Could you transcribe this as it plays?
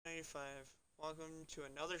25. Welcome to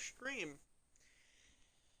another stream.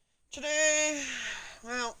 Today,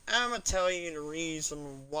 well, I'm gonna tell you the reason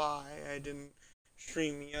why I didn't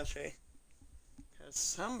stream yesterday. Because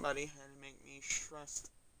somebody had to make me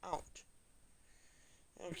stressed out.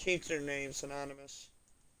 I'll keep their names anonymous.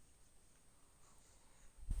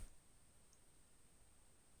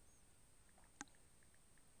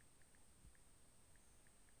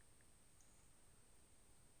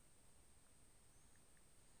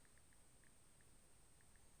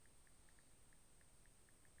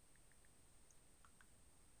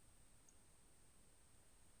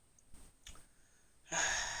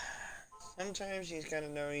 Sometimes he's gotta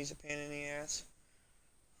know he's a pain in the ass.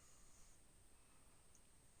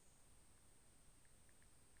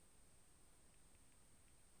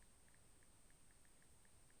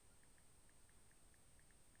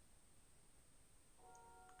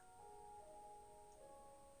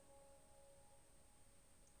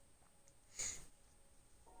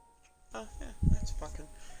 Oh yeah,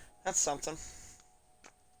 that's something.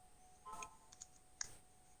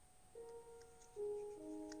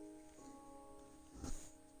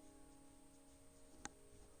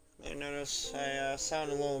 I notice I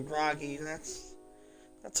sound a little groggy. That's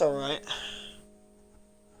alright.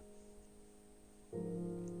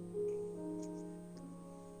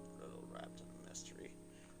 Riddle wrapped in a mystery.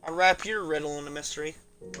 I'll wrap your riddle in a mystery.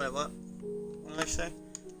 Wait, what? What did I say?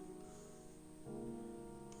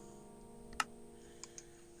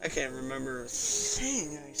 I can't remember a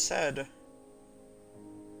thing I said.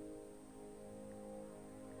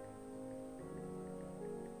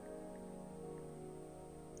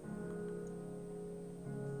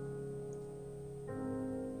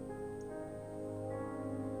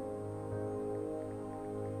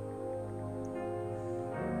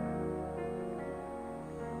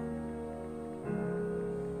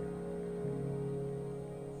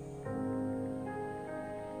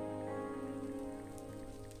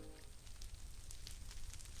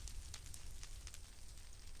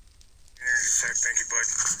 Thank you, bud.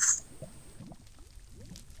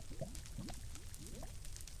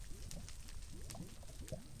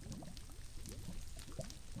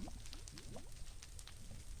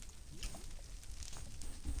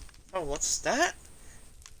 Oh, what's that?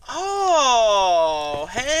 Oh,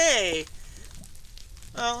 hey!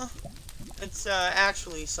 Well, it's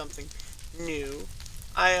actually something new.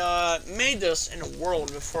 I made this in a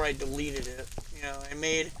world before I deleted it. You know, I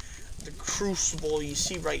made the crucible you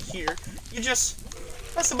see right here. You just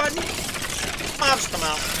press the button, mobs come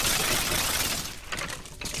out.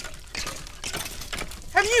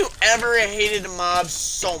 Have you ever hated mobs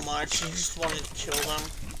so much you just wanted to kill them?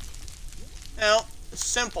 Well, it's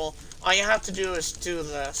simple. All you have to do is do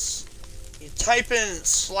this. You type in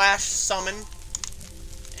 /summon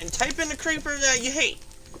and type in a creeper that you hate.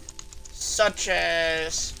 Such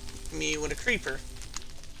as me with a creeper.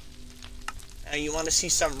 Now you want to see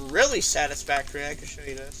something really satisfactory, I can show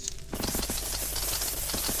you this.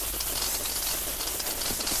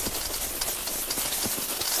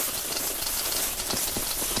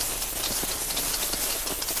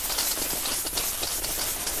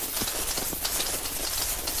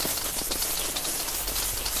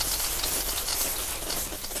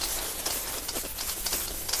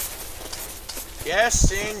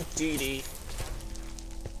 Yes, indeedy.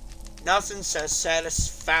 Nothing says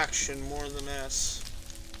satisfaction more than this.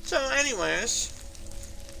 So, anyways.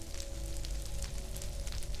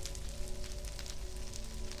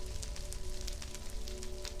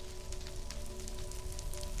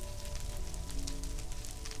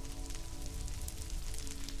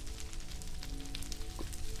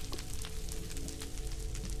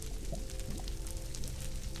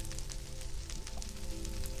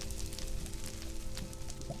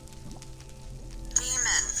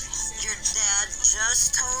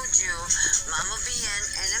 Just told you Mom will be in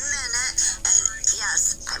a minute, and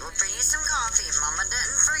yes, I will bring you some coffee. Mama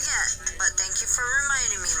didn't forget, but thank you for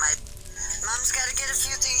reminding me. My Mom's got to get a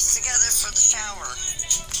few things together for the shower.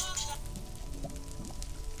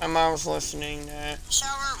 My mom's listening.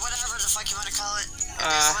 Shower, whatever the fuck you want to call it. It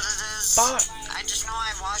is what it is. Fuck. I just know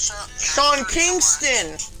I wash up. Sean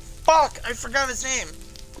Kingston. Fuck, I forgot his name.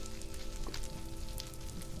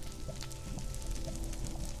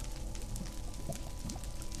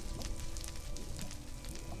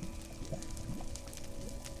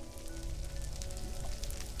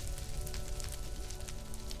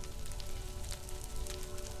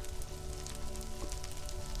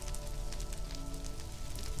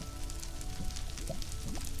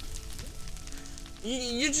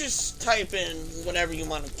 You just type in whatever you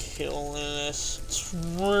want to kill in this. It's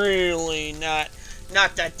really not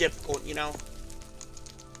that difficult, you know.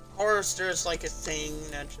 course, there's like a thing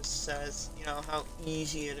that just says, you know, how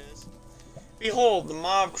easy it is. Behold, the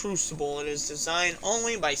Mob Crucible. It is designed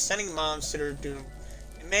only by sending mobs to their doom.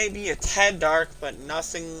 It may be a tad dark, but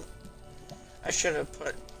nothing... I should have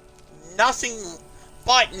put... Nothing...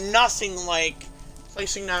 But nothing like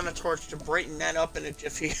placing down a torch to brighten that up in a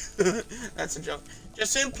jiffy. That's a joke.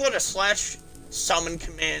 Just input a /summon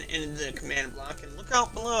command into the command block and look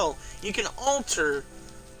out below. You can alter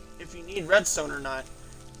if you need redstone or not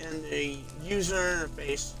in the user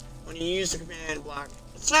interface when you use the command block.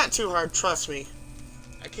 It's not too hard, trust me.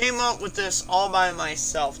 I came up with this all by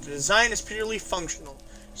myself. The design is purely functional,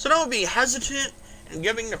 so don't be hesitant in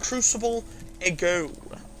giving the Crucible a go.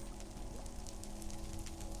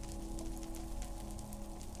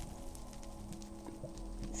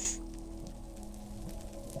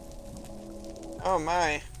 Oh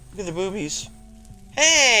my, look at the boobies.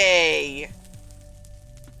 Hey!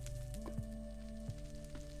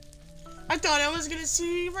 I thought I was gonna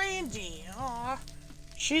see Randy. Aw.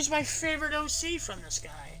 She's my favorite OC from this guy.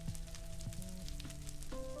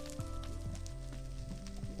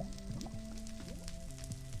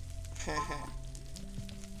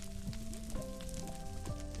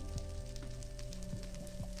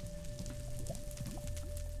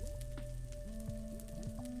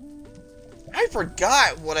 I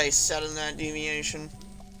forgot what I said in that deviation.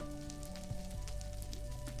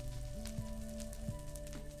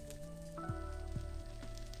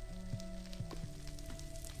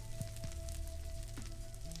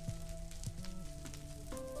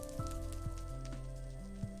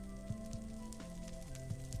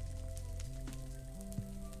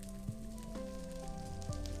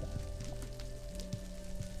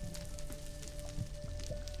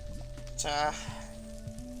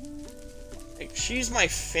 Like, she's my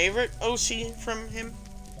favorite OC from him.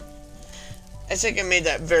 I think I made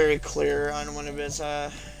that very clear on one of his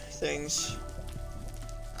things.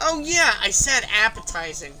 Oh yeah, I said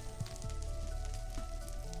appetizing.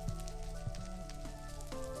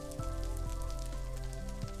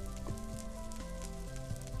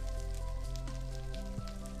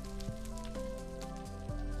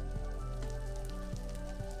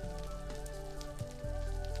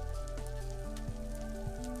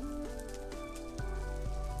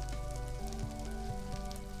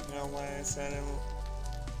 Why I said it.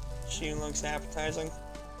 She looks appetizing.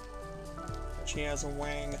 She has a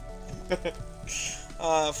wang.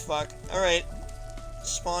 Fuck. Alright.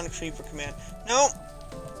 Spawn creeper command. Nope.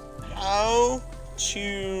 How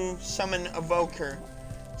to summon Evoker.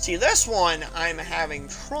 See, this one I'm having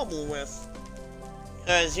trouble with.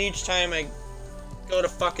 Because each time I go to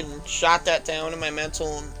fucking shot that down in my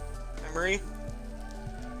mental memory.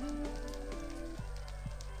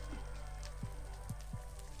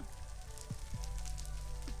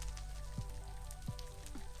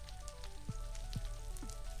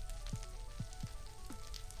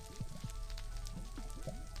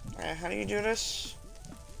 How do you do this?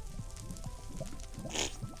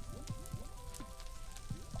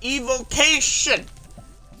 Evocation!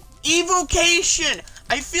 Evocation!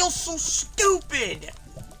 I feel so stupid!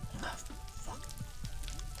 Oh, fuck.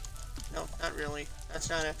 No, not really. That's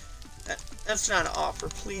not an offer.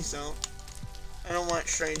 Please don't. I don't want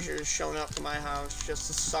strangers showing up to my house just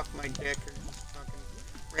to suck my dick or just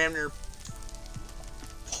fucking ram their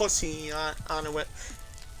pussy onto it.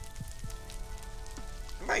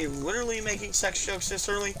 Am I literally making sex jokes this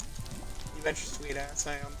early? You bet your sweet ass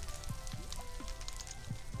I am.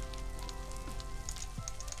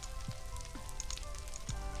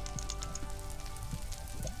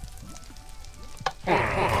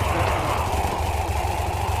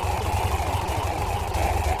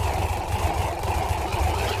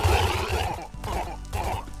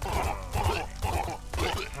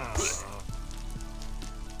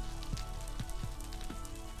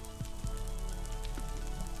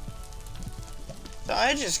 So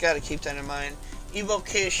I just gotta keep that in mind.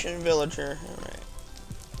 Evocation villager. Alright.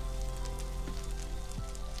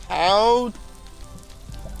 How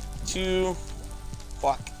to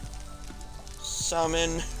fuck.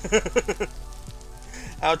 Summon.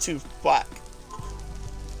 How to fuck.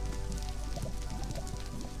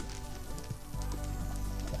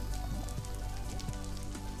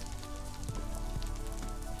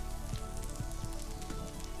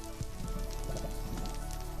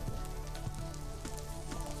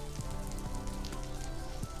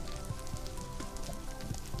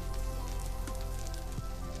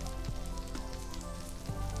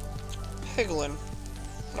 Piglin.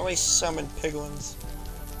 How do I summon piglins?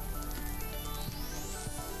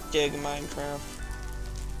 Dig Minecraft.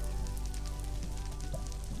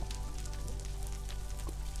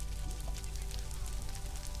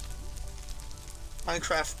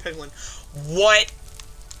 Minecraft Piglin. What?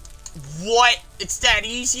 What? It's that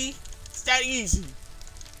easy? It's that easy.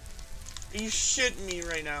 Are you shitting me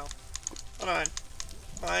right now? Hold on.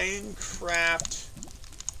 Minecraft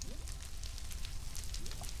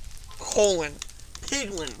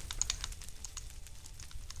Piglin.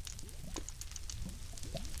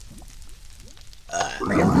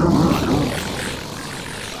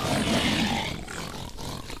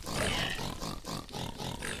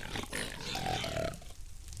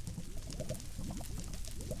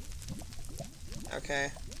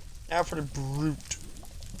 Okay. Now for the brute.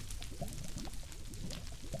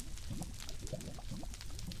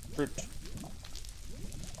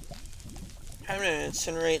 I'm gonna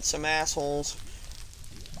incinerate some assholes.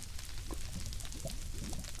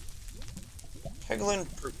 Piglin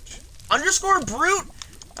brute. Underscore brute?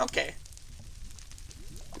 Okay.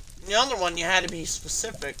 The other one you had to be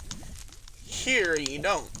specific. Here you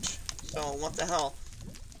don't. So what the hell?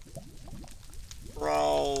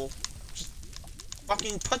 Bro. Just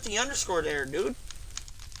fucking put the underscore there, dude.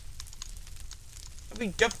 That'd be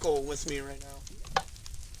difficult with me right now.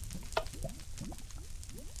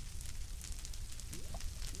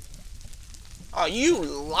 Oh, you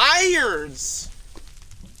liars!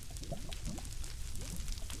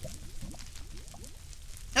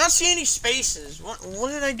 I don't see any spaces. What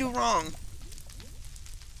did I do wrong?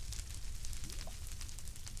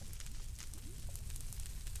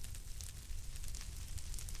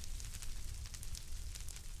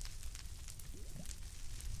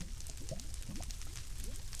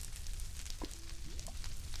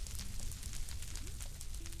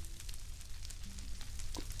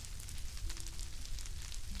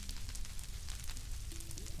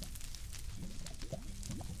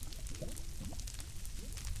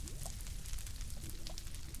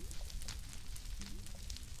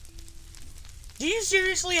 Do you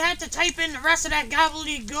seriously have to type in the rest of that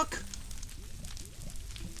gobbledygook?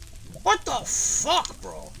 What the fuck,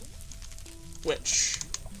 bro? Which?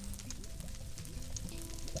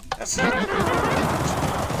 That's not...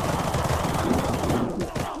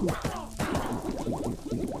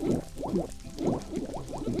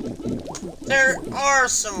 There are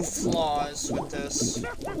some flaws with this.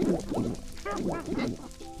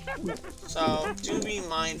 So, do be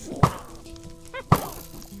mindful.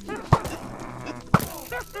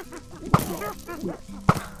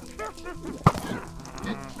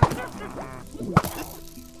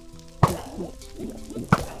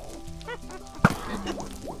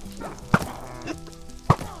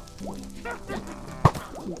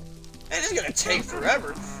 It is gonna take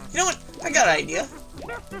forever. You know what? I got an idea.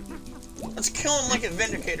 Let's kill him like a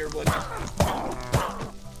Vindicator would.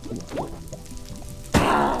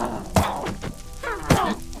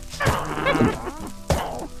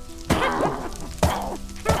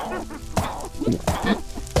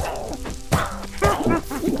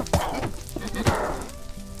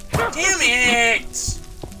 Damn it!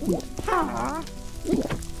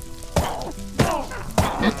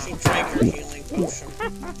 She drank her healing potion.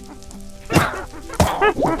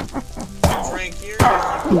 Drank your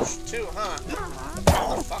healing potion too, huh?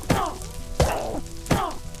 Motherfucker.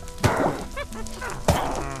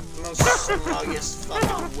 Most sluggest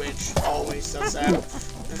fucking witch always does that.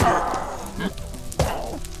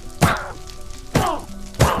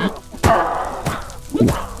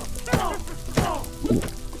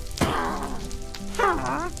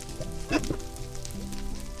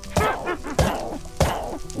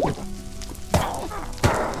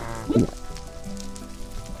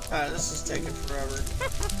 This is taking forever.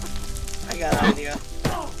 I got an idea.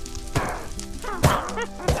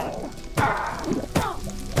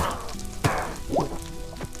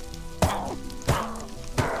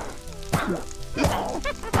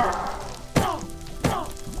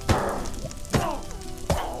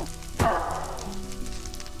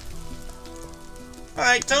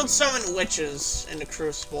 Alright, don't summon witches in the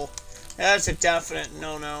Crucible. That's a definite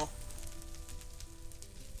no-no.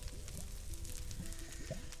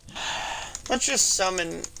 Let's just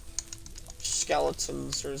summon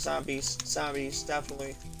skeletons or zombies. Zombies,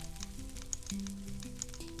 definitely.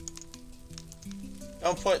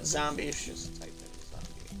 Don't put zombies, just type in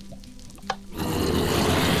zombie.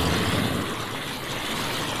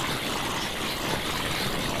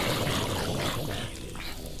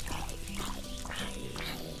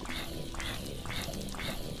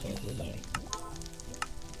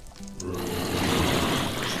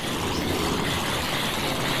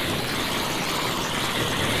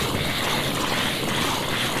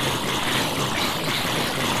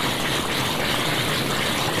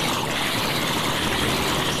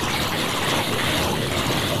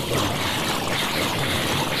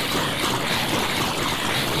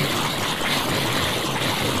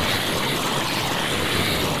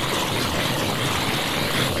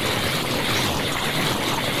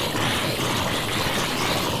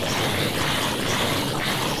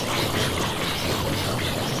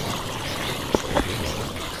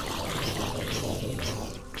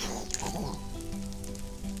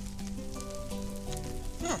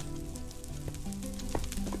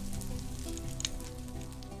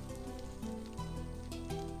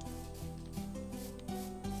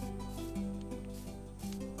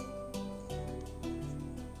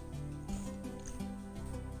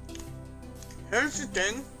 Here's the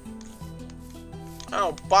thing.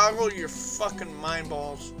 I'll boggle your fucking mind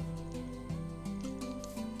balls.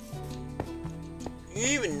 You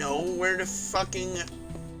even know where the fucking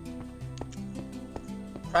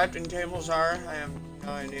crafting tables are? I have no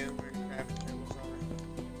idea where the crafting tables are.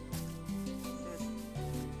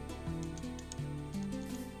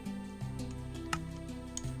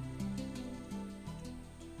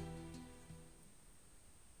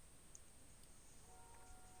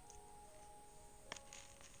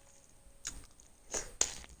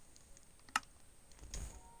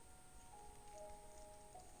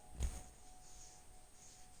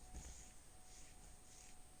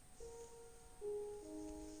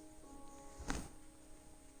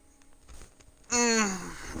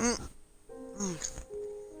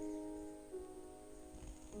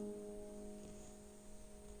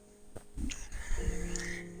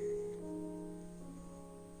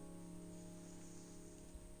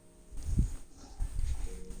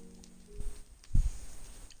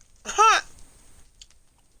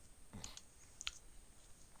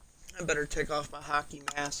 I better take off my hockey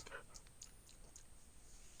mask.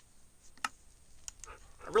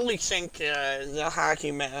 I really think the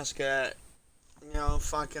hockey mask, you know,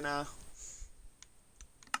 fucking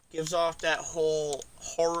gives off that whole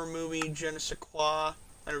horror movie je ne sais quoi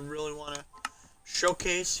that I really want to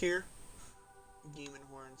showcase here. Demon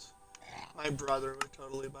horns. My brother would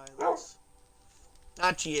totally buy this.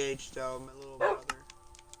 Not GH though, my little brother.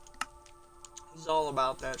 He's all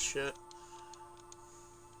about that shit.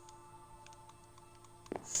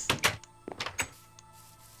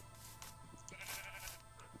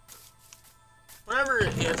 Whenever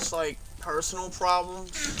it's like personal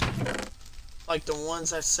problems, like the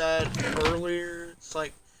ones I said earlier, it's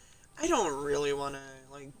like I don't really want to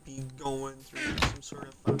like be going through some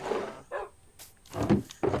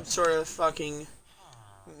sort of fucking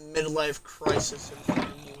midlife crisis in front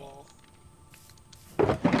of you all.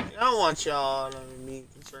 I don't want y'all to be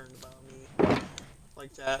concerned about me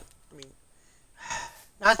like that. I mean,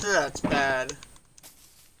 not that that's bad.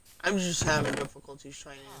 I'm just having difficulties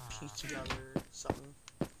trying to piece together something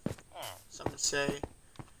to say.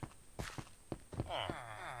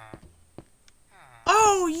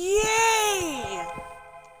 Oh, yay!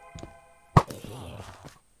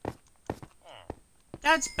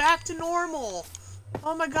 That's back to normal.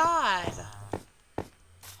 Oh my god.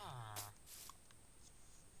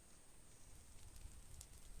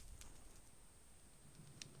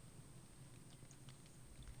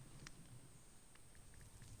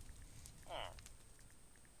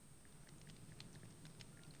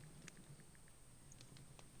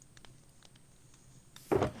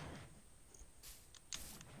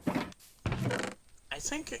 I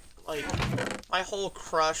think, like, my whole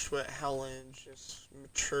crush with Helen just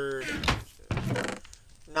matured into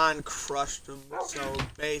non-crushed him, so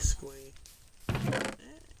basically,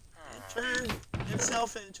 it turned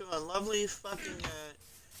itself into a lovely fucking,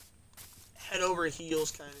 head over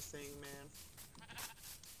heels kind of thing, man.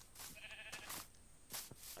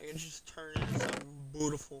 I can just turn into something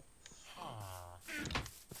beautiful.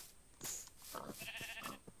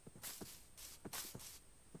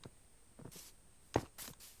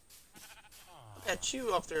 At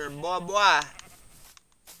you up there, boy.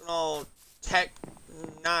 All Tech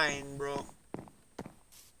 9, bro.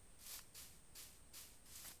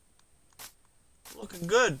 Looking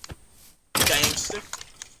good, gangster.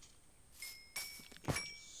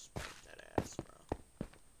 Just smack that ass, bro.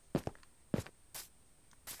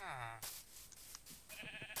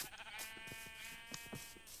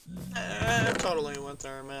 I totally went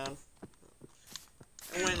there, man.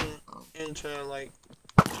 I went into, like,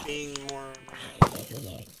 being more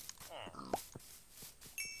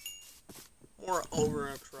over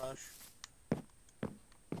a crush.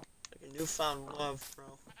 Like a newfound love,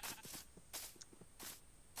 bro.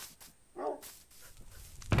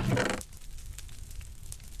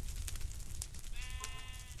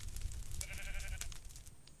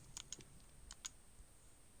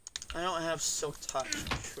 I don't have Silk Touch,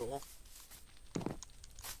 sure.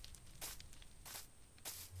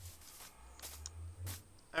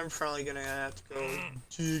 I'm probably gonna have to go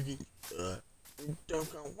jiggy.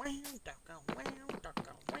 Don't go wow, don't go wow, don't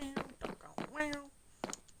go wow, don't go wow.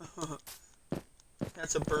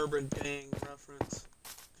 That's a Bourbon Dang reference.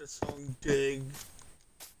 The song Dig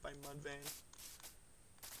by Mudvayne.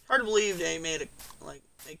 Hard to believe they made it, like,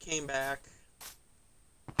 they came back.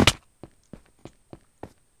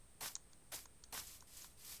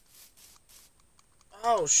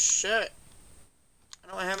 Oh shit. I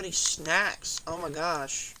don't have any snacks. Oh my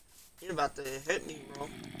gosh. You're about to hit me, bro.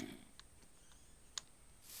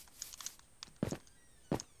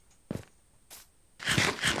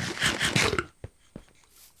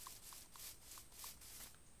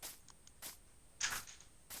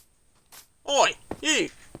 Oi, you!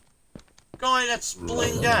 Guy that's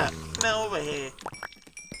blinged out. Come over here.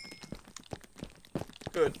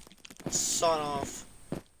 Good. Son off.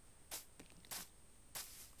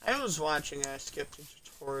 I was watching a Skip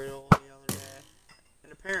tutorial the other day,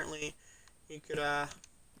 and apparently you could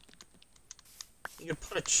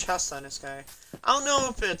put a chest on this guy. I don't know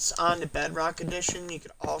if it's on the Bedrock edition. You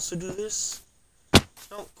could also do this.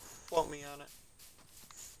 Don't quote me on it.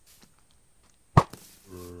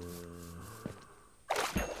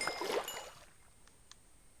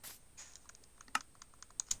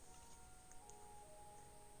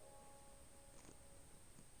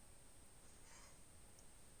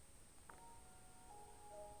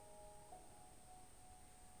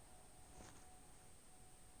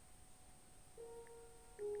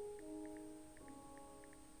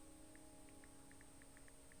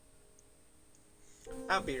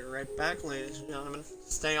 I'll be right back, ladies and gentlemen.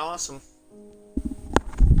 Stay awesome.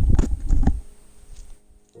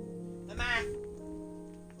 Bye-bye.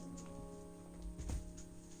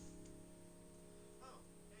 Oh,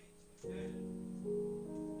 hey, hey,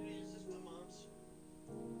 is this my mom's?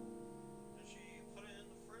 Did she put it in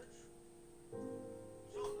the fridge?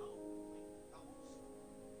 I don't know.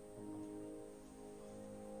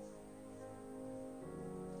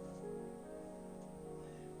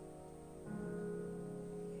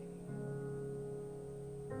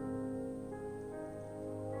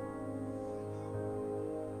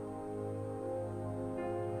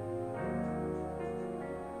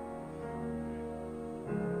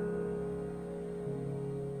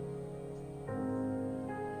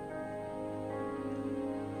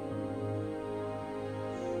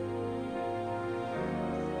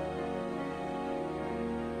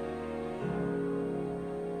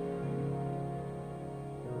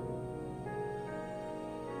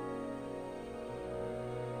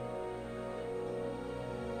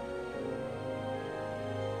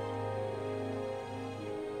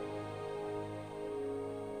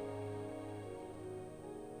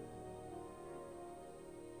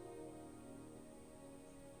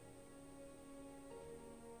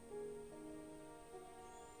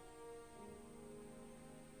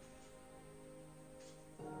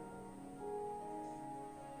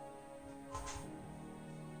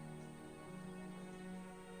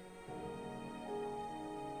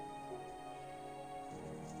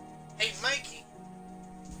 Hey, Mikey,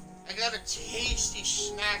 I got a tasty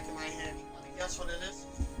snack in my hand. You want to guess what it is?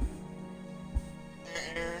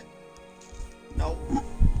 Nope.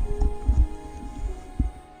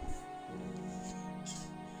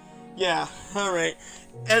 Yeah, alright.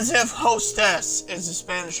 As if Hostess is a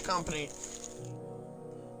Spanish company.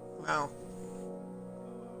 Wow.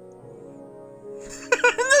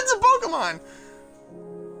 That's a Pokemon!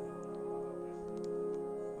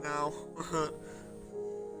 No.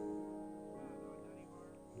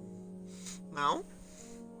 No?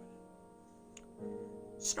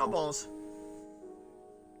 Snowballs.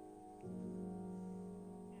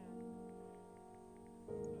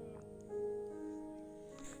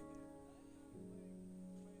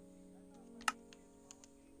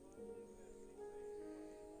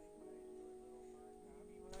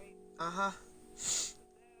 Uh-huh.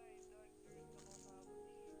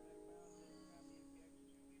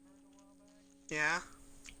 Yeah?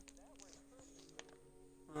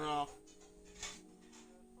 Oh.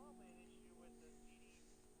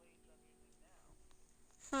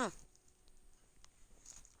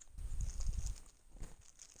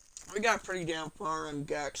 We got pretty damn far on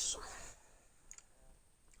Gex.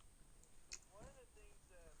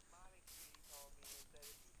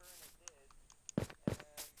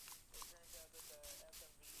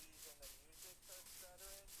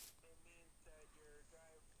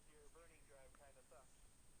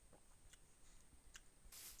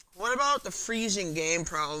 What about the freezing game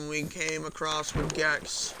problem we came across with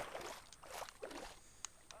Gex?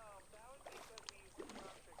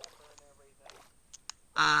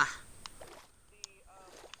 Ah.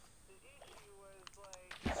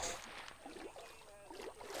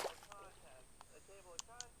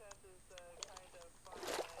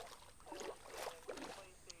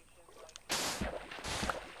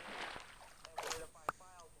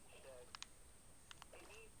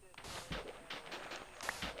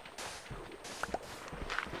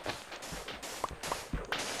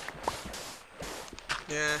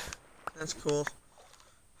 Yeah, that's cool.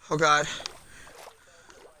 Oh god.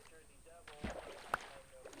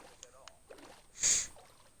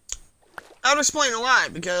 That would explain a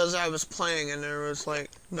lot, because I was playing and there was,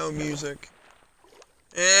 like, no music.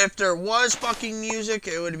 If there was fucking music,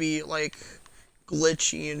 it would be, like,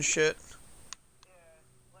 glitchy and shit.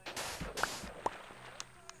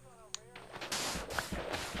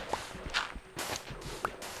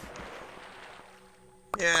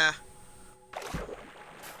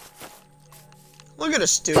 Look at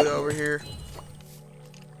this dude over here.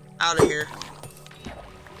 Out of here.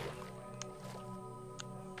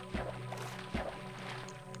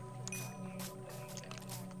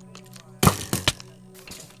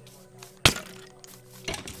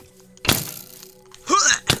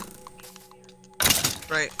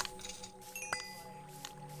 Right.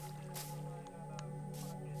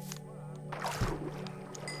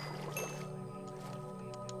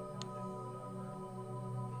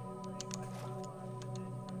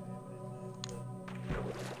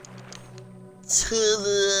 To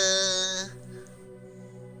the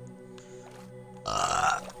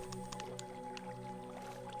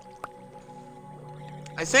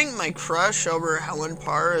I think my crush over Helen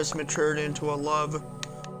Parr has matured into a love.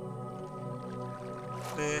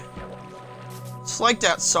 It's like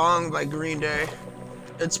that song by Green Day.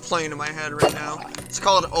 It's playing in my head right now. It's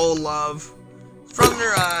called "Oh Love." It's from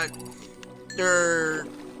their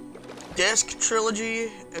disc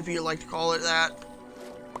trilogy, if you like to call it that,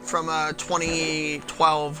 from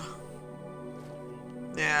 2012.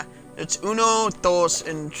 Yeah, it's Uno, Dos,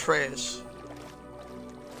 and Tres.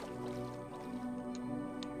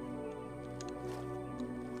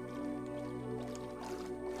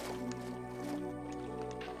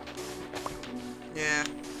 Yeah.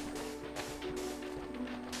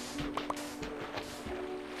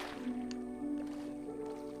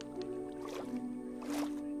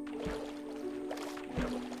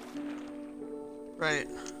 Right.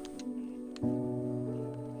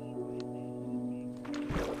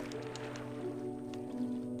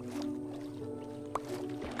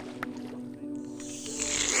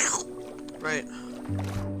 Right.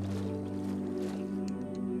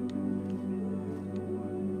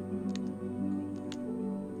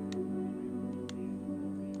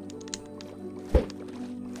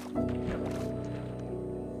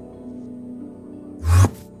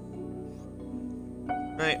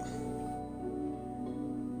 Right.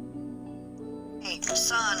 Hey,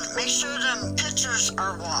 son, make sure them pictures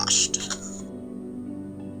are washed.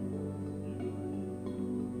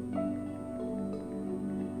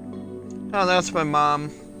 Oh, that's my mom.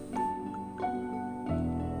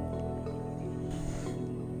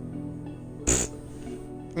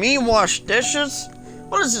 Me wash dishes?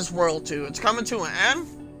 What is this world to? It's coming to an end?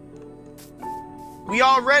 We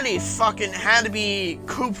already fucking had to be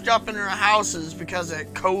cooped up in our houses because of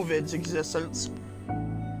COVID's existence.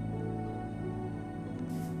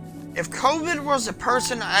 If COVID was a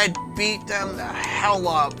person, I'd beat them the hell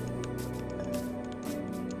up.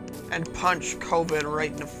 And punch COVID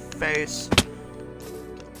right in the face.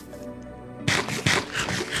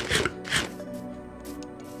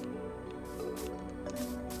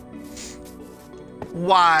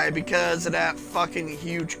 Why? Because of that fucking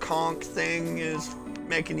huge conch thing is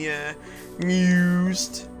making you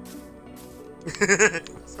amused.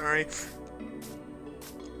 Sorry.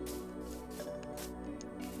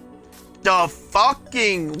 The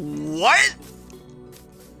fucking what?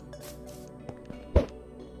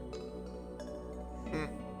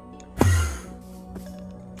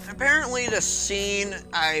 Apparently the scene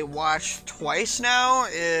I watched twice now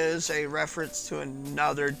is a reference to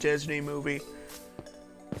another Disney movie.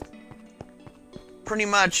 Pretty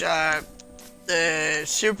much, the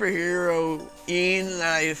superhero Ian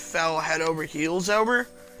that I fell head over heels over,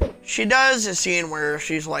 she does a scene where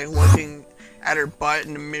she's like looking at her butt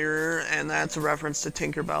in the mirror, and that's a reference to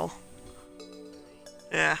Tinkerbell.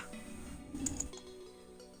 Yeah.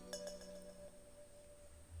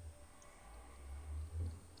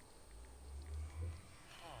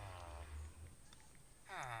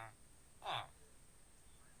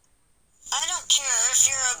 I don't care if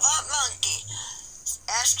you're a butt monkey.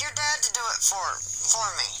 Ask your dad to do it for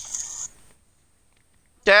me.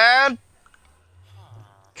 Dad?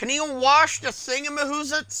 Can you wash the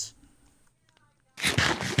thingamahoozits?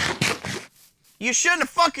 You shouldn't have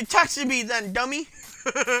fucking texted me then, dummy.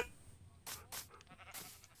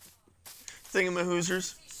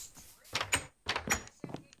 Thingamahoozers.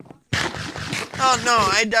 Oh no,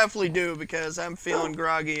 I definitely do because I'm feeling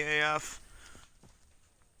groggy AF.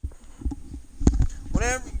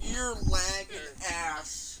 Whenever you're lagging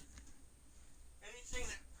ass, anything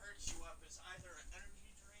that perks you up is either an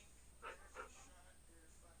energy drink, energy shot,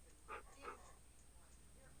 or fucking...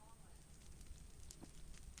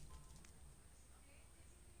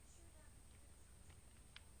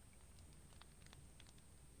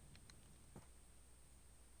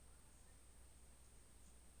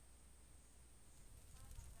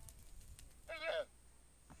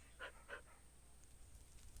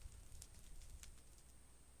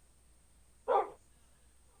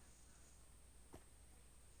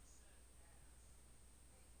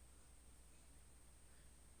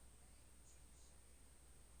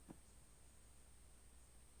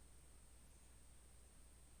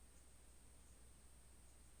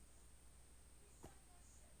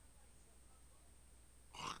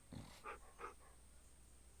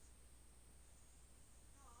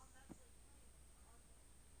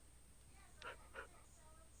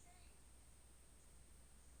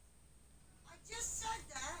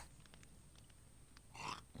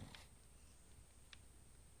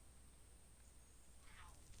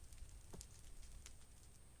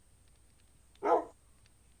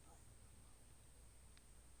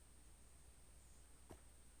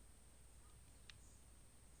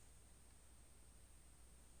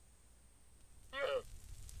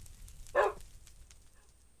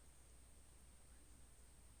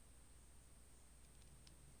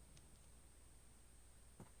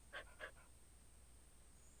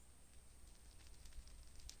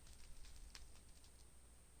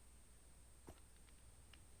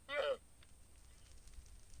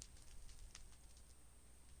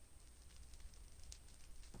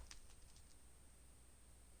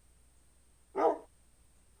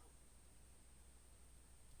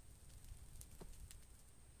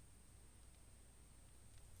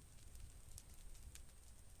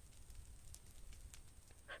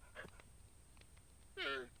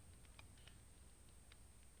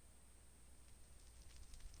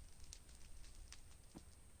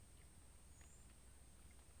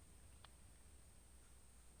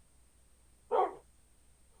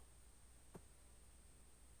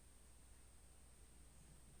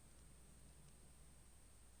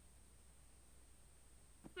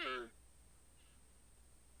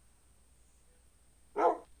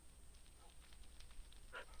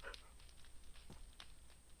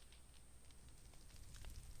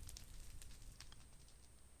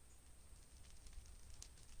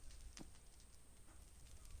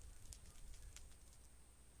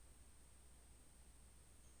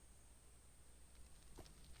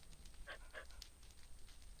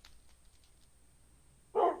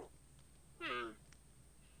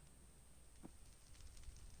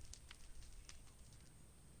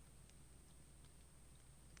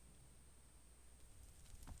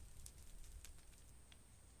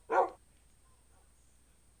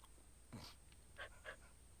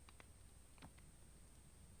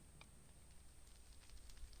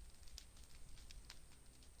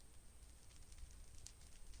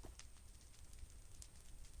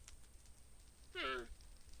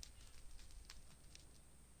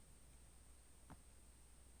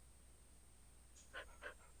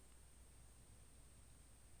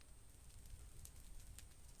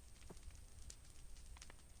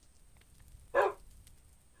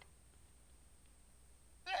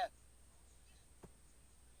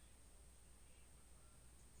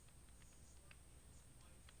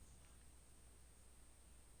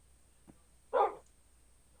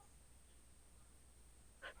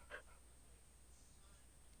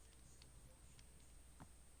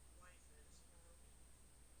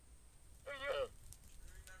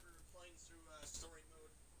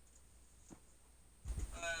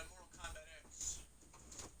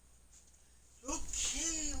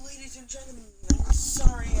 and gentlemen, I'm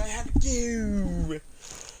sorry I had to go.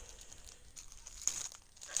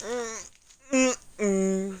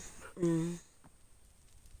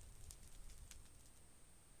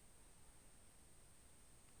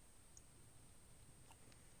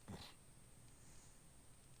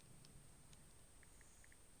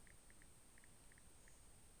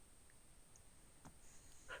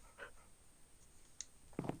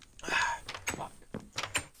 Fuck.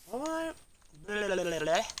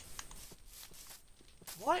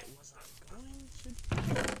 What? What was I going to do?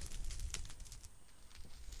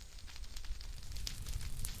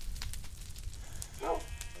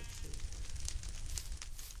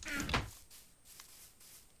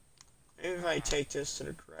 Maybe if I take this to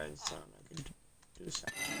the grind zone, I can do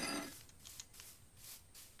something.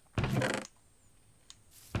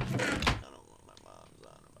 I don't know what my mom's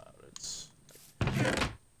on about. It's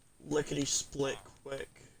like lickety split quick,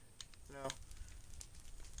 you know.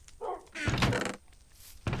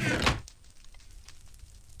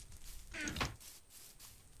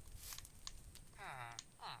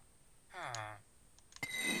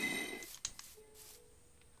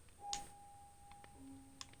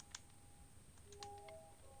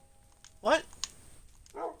 What?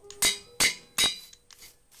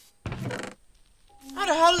 How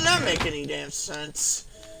the hell did that make any damn sense?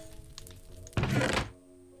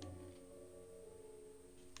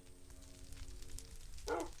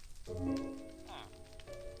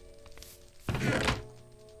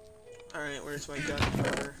 Alright, where's my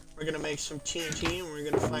gunpowder? We're gonna make some TNT and we're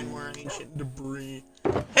gonna find more ancient debris.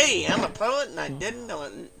 Hey, I'm a poet and I didn't know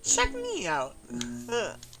it. Check me out.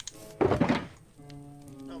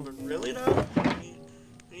 No, but really though? I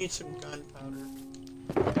need some gunpowder.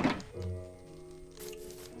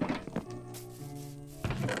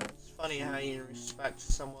 It's funny how you respect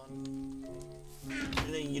someone.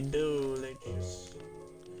 And then you do, they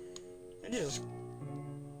just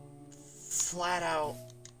flat out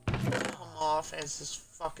come off as this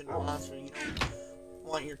fucking monster you don't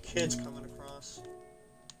want your kids coming across.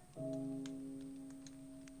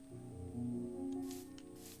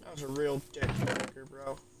 That was a real dick breaker,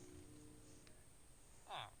 bro.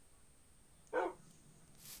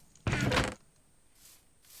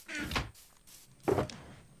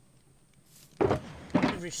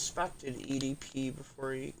 I respected EDP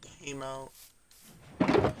before he came out.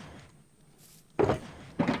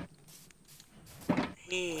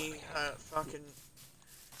 He fucking,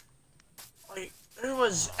 like, there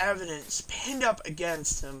was evidence pinned up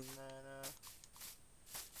against him that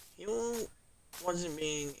he wasn't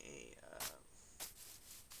being a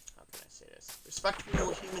how can I say this,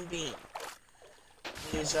 respectable human being.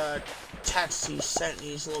 These texts he sent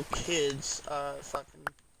these little kids fucking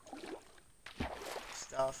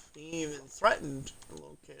stuff. He even threatened a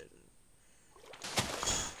little kid.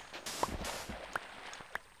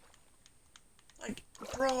 Like,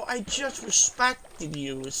 bro, I just respected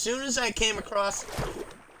you. As soon as I came across...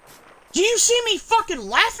 Do you see me fucking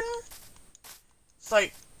laughing? It's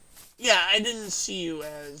like, yeah, I didn't see you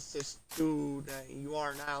as this dude that you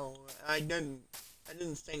are now. I didn't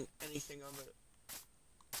think anything of it.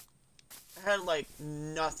 I had, like,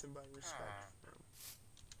 nothing but respect for him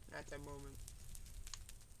at that moment.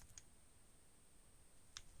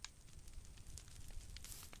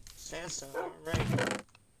 Sandstone, alright.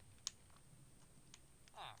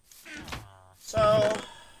 So,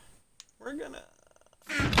 we're gonna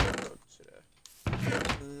go to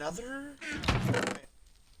another. Right.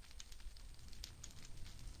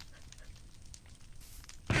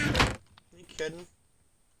 Are you kidding?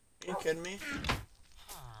 Are you kidding me?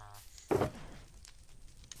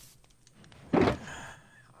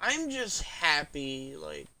 I'm just happy,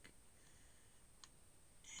 like,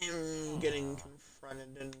 him getting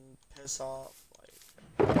confronted and piss off, like,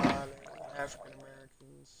 a lot of African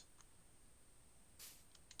Americans.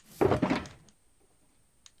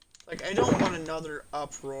 Like, I don't want another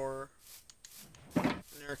uproar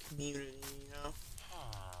in our community, you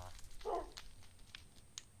know?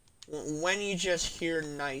 When you just hear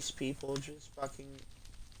nice people just fucking...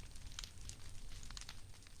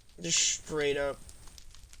 just straight up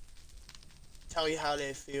tell you how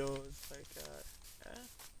they feel, it's like,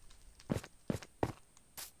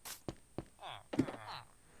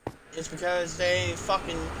 It's because they ain't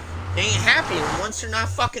happy, and once they're not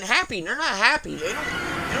fucking happy, they're not happy. They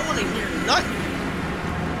don't want to hear nothing.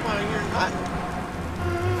 They don't want to hear nothing.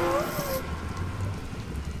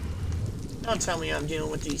 Don't tell me I'm dealing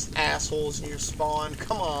with these assholes in your spawn.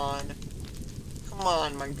 Come on. Come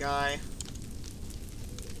on, my guy.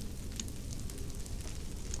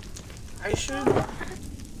 I should...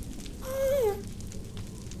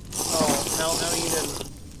 Oh, hell no you didn't.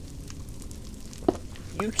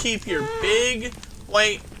 You keep your big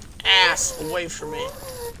white ass away from me.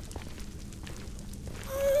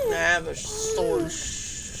 I have a sword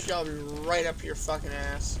shoved right up your fucking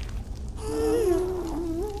ass.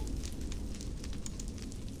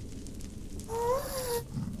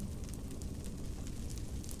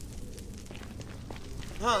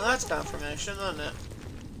 Oh, that's confirmation, isn't it?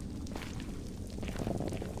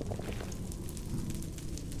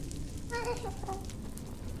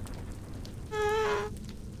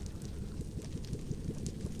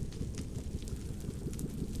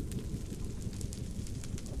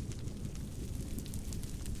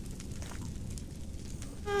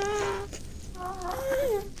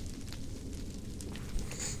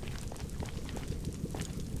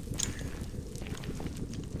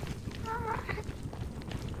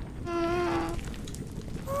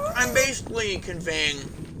 I'm basically conveying,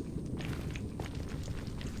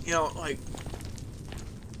 you know, like,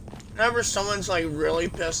 whenever someone's like really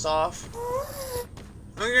pissed off,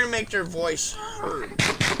 I'm gonna make their voice heard.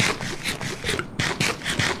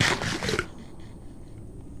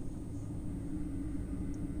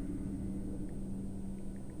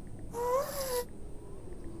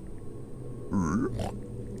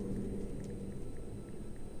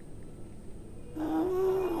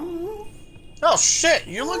 Oh shit,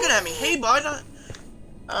 you're looking at me. Hey bud,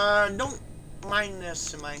 don't mind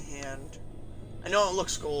this in my hand. I know it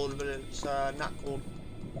looks gold, but it's not gold.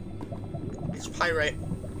 It's pyrite.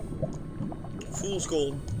 Fool's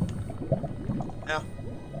gold. Yeah.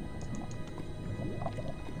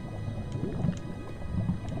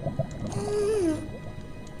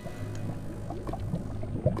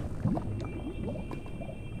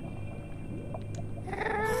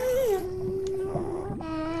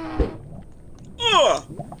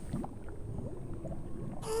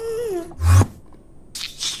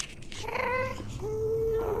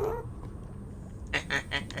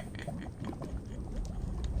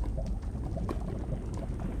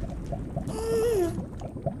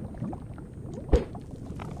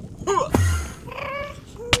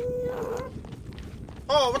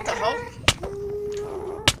 Oh, what the hell?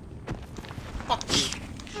 Fuck you.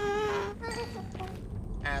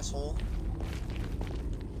 Asshole.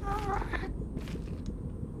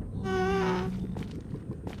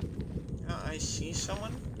 I see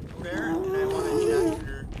someone over there, and I want to jack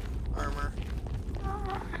your armor.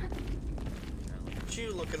 Look at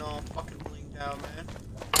you looking all fucking blinged out, man.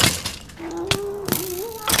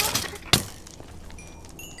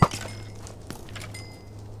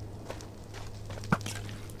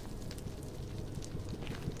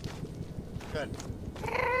 Good.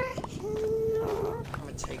 I'm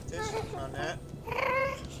gonna take this on that.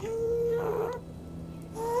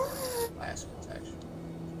 Blast protection.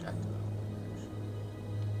 Protective.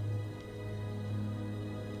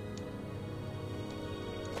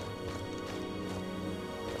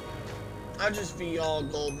 I'll just be all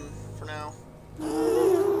golden for now.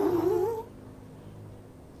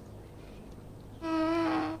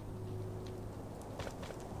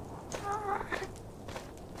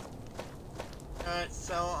 Alright,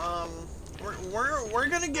 so we're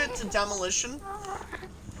gonna get to demolition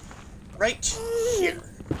right here.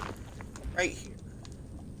 Right here.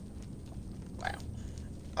 Wow.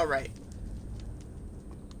 Alright.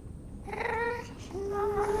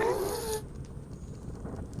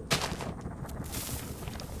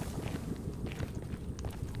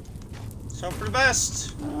 So for the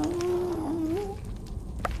best.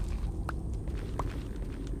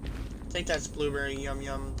 I think that's blueberry yum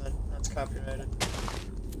yum. That's copyrighted.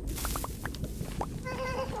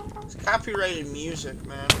 It's copyrighted music,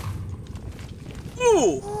 man.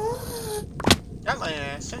 Ooh! Got my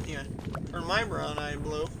ass, didn't you? Turn my brown eye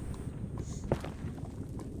blue.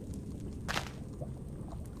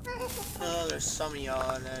 Oh, there's some of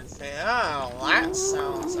y'all that say, oh, that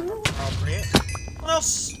sounds inappropriate. Well,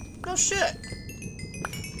 no shit.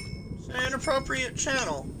 It's an inappropriate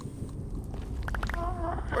channel.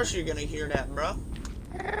 Of course you're gonna hear that, bro.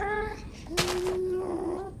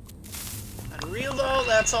 And real though,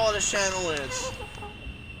 that's all this channel is.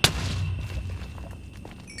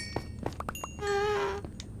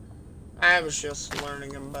 I was just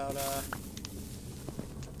learning about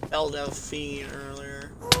Belle Delphine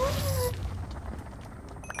earlier.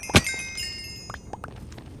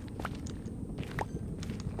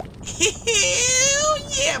 Hell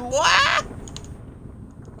yeah, boy!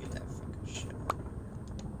 Get that fucking shit.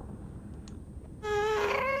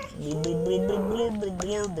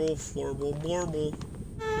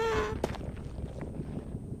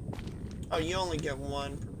 Oh, you only get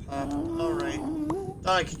one per pop. Alright.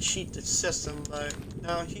 Thought I could cheat the system, but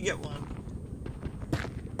no, you get one.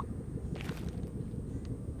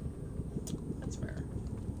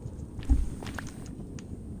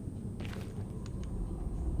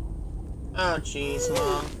 Oh, jeez,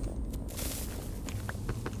 Mom.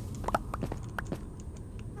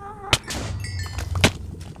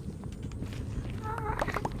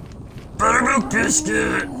 Buttermilk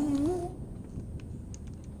biscuit!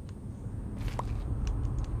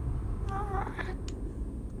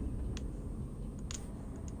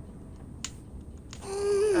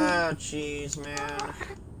 Oh, jeez, man.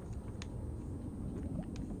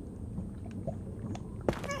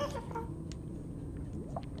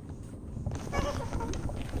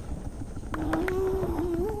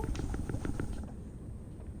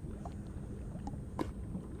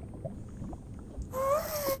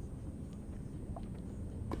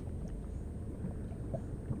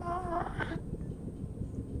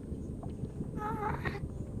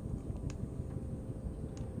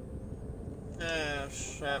 Oh,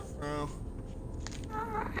 shit, bro.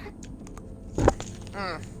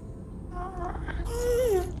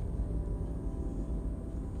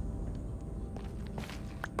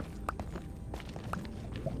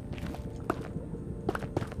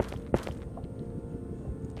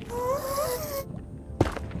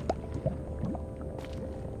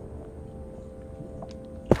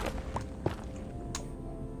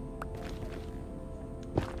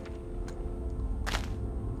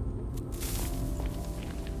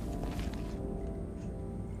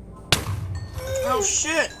 Oh,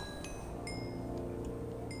 shit!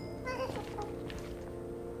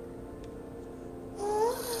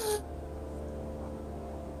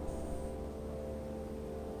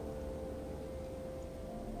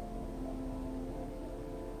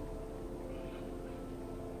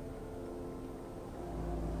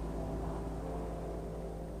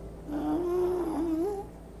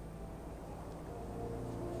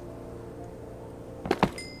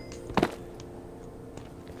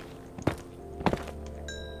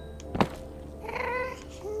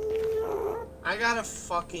 I gotta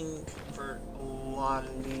fucking convert a lot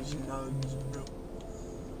of these nugs, bro.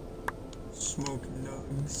 Smoke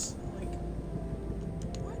nugs. Like,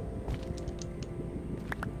 what?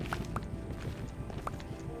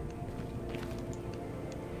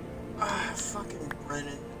 Ah, fucking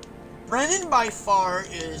Brennan. Brennan by far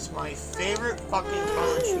is my favorite fucking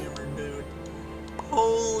consumer, dude.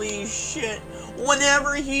 Holy shit.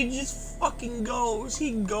 Whenever he just fucking goes,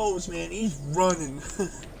 he goes, man. He's running.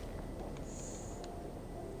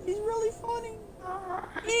 He's really funny.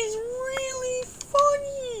 He's really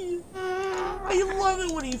funny. I love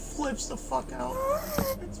it when he flips the fuck out.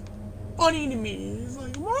 It's funny to me. He's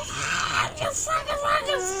like, what? You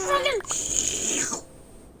fucking.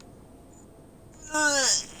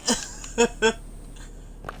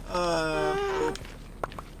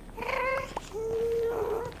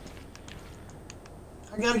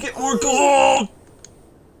 I gotta get more gold.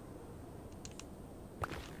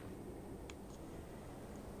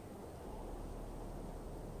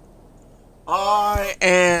 I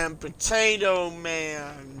am Potato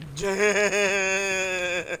Man.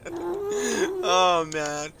 Oh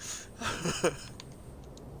man.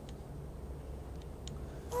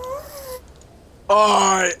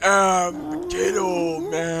 I am Potato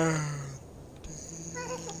Man.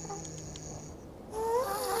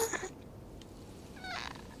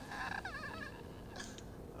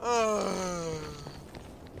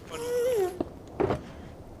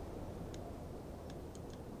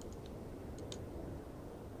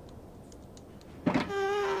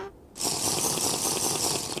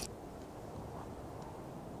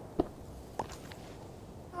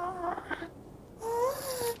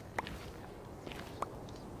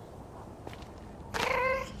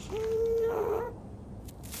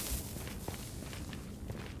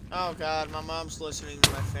 Oh god, my mom's listening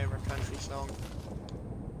to my favorite country song.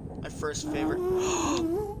 My first favorite.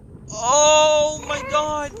 Oh my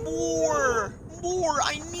god, more! More!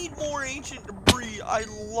 I need more ancient debris. I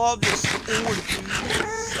love this ore, dude.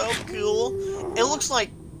 It's so cool. It looks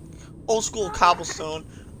like old school cobblestone.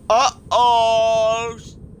 Uh-oh!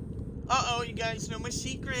 Uh-oh, you guys know my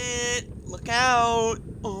secret. Look out.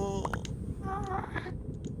 Oh.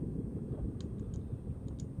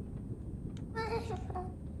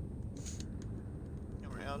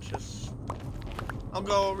 I'll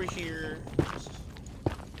go over here.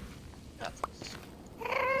 Got this.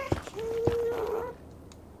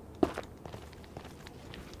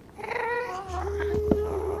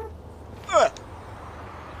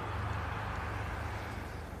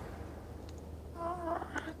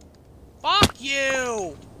 Fuck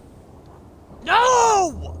you!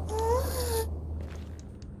 No!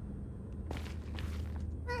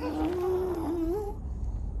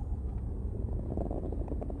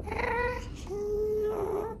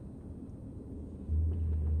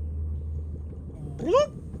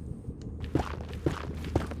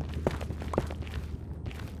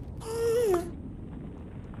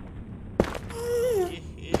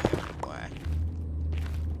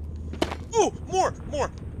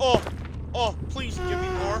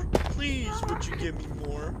 give me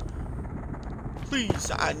more.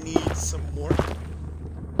 Please, I need some more.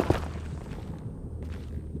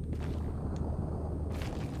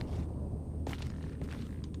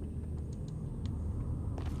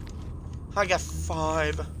 I got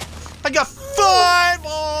 5. I got 5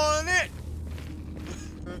 on it!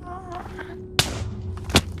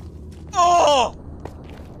 Oh!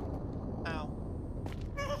 Ow.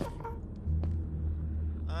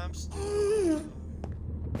 I'm still...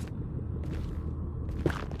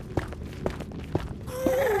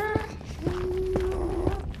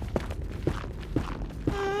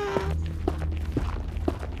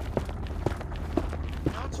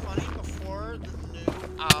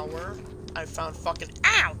 I found fucking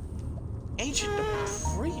ow! Ancient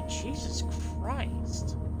debris, Jesus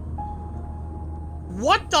Christ.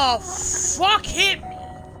 What the fuck hit me?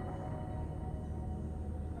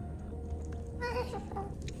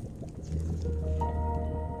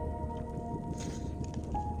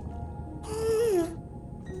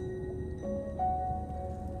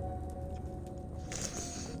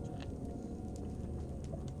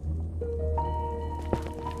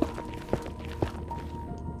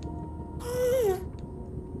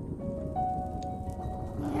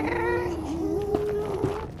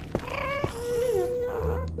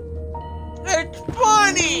 It's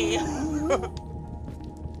funny!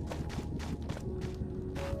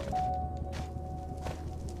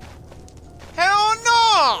 Hell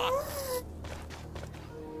no!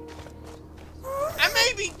 I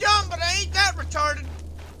may be dumb, but I ain't that retarded.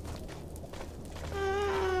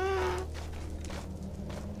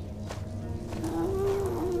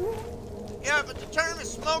 Yeah, but the term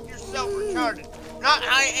is smoke yourself retarded. Not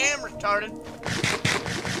I am retarded.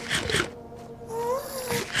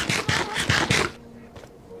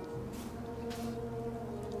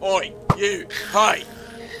 Oi, you, hey,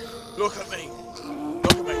 look at me,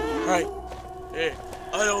 hey, yeah,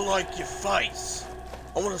 I don't like your face,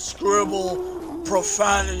 I want to scribble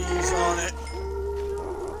profanities on it.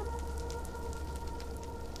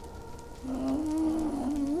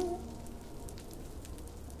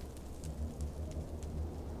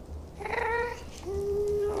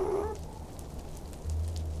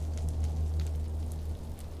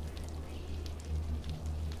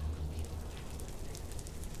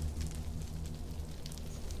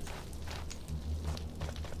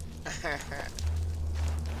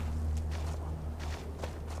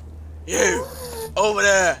 You, over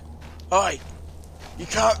there, hey, you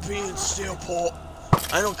can't be in Steelport.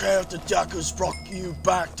 I don't care if the Deckers brought you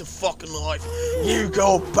back to fucking life. You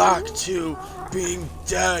go back to being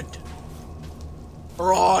dead,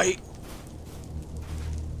 right?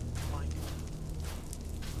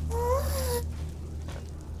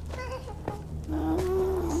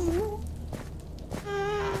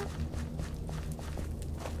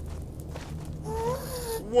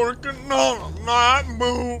 Working on night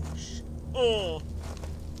moves. Oh.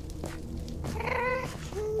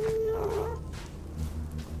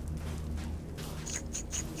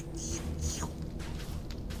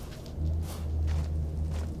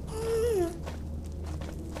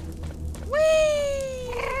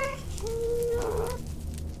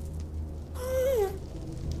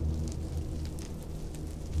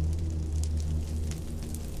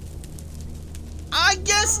 I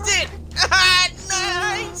guessed it!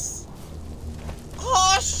 Nice!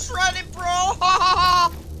 Oh, shredded, bro!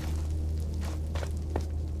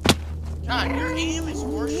 God, your aim is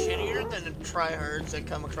more shittier than the tryhards that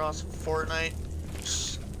come across Fortnite.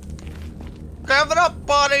 Grab it up,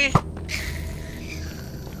 buddy!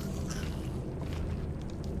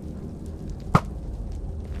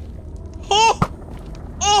 Oh!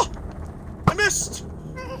 Oh! I missed!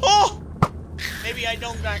 Oh! Maybe I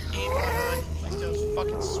don't got aim on like those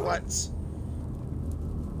fucking sweats.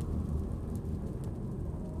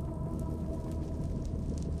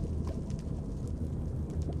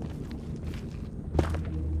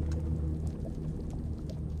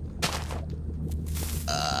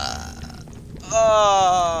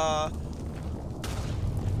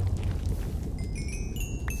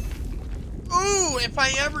 Ooh, if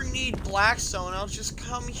I ever need Blackstone, I'll just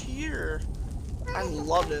come here. I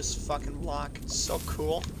love this fucking block. It's so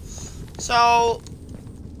cool. So,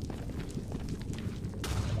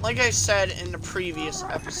 like I said in the previous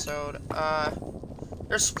episode,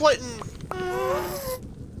 they're splitting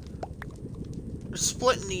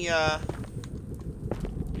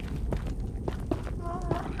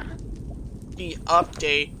the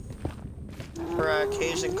update for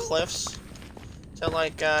Caves and Cliffs to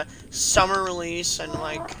like summer release and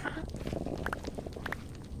like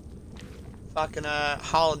fucking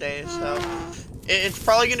holidays. So it's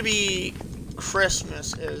probably gonna be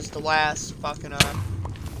Christmas is the last fucking, the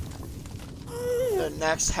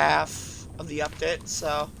next half of the update,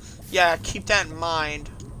 so, yeah, keep that in mind.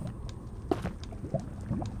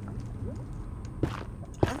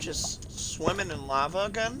 I'm just swimming in lava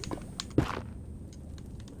again.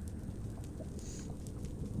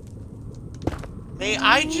 May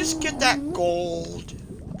I just get that gold?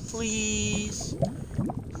 Please?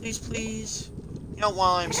 Please, please? You know,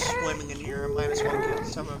 while I'm swimming in here, I might as well get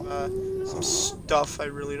some of, some stuff I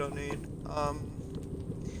really don't need.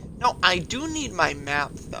 No, I do need my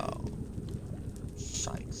map, though.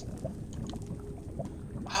 Shikes.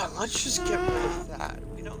 Let's just get rid of that.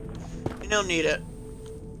 We don't need it.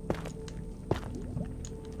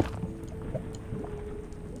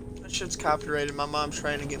 That shit's copyrighted. My mom's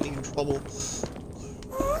trying to get me in trouble.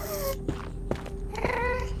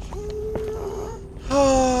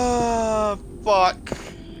 Oh, fuck.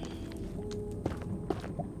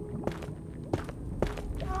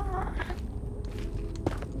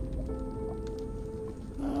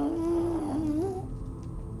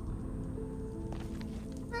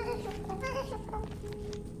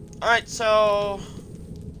 Alright, so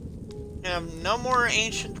we have no more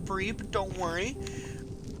ancient debris, but don't worry.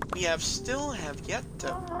 We still have yet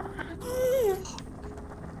to...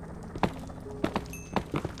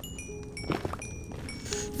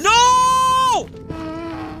 No!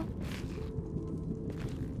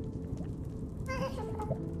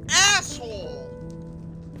 Asshole!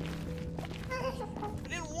 I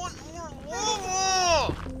didn't want more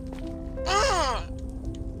lava!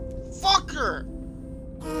 Fucker!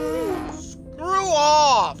 Screw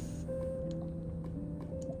off!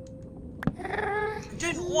 I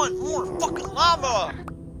didn't want more fucking lava!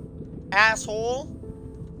 Asshole!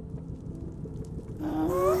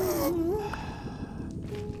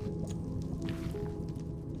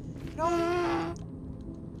 No!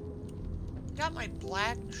 Got my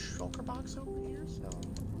black shulker box over here, so...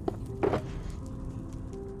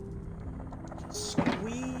 Just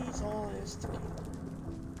squeeze all this together.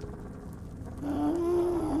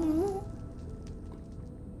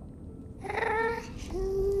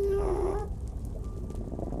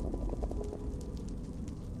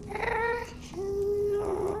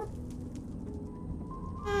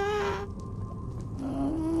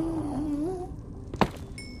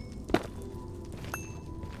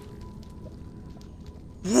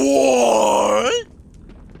 What?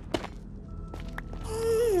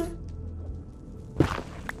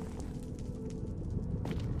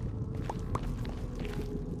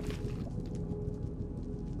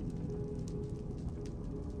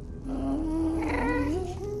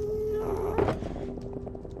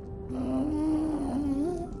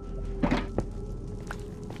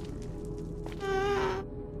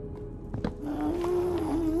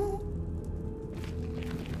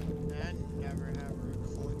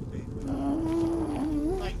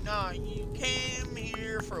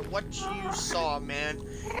 What you saw, man.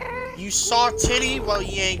 You saw titty? Well,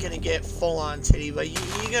 you ain't gonna get full-on titty, but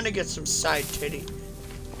you're gonna get some side titty.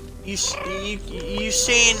 You seen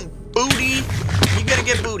booty? You gonna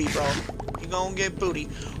get booty, bro. You gonna get booty.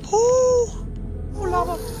 Ooh,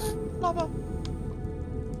 lava, lava.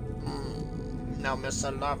 Now,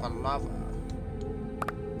 Mr. Lava, lava.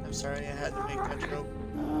 I'm sorry, I had to make that joke.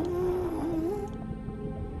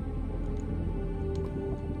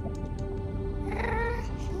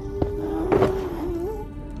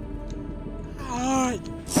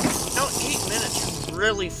 No, 8 minutes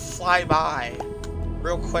really fly by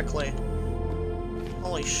real quickly.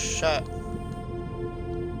 Holy shit.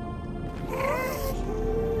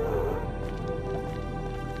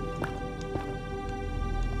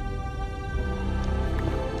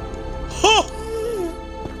 Huh!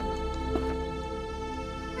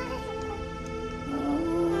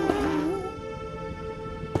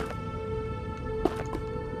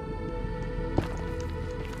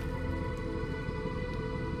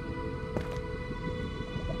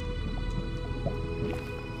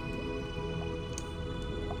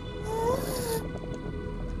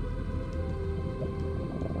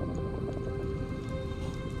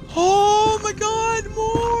 Oh my god,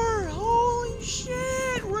 more! Holy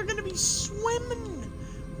shit! We're gonna be swimming!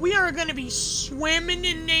 We are gonna be swimming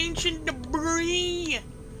in ancient debris!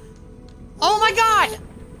 Oh my god!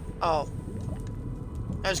 Oh.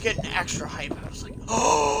 I was getting extra hype. I was like,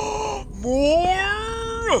 oh,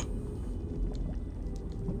 more!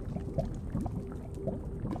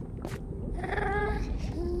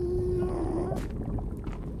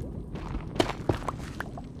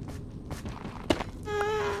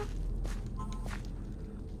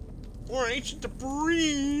 More ancient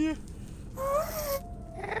debris.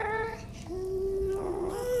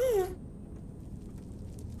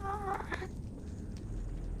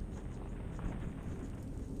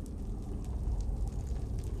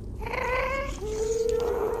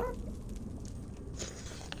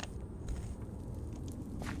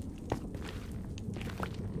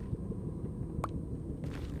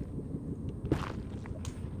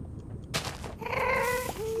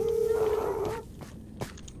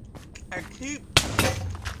 I keep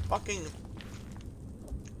fucking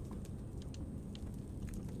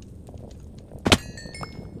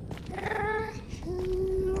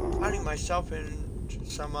finding myself in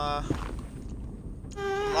some lava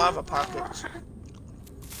pockets.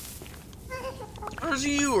 Those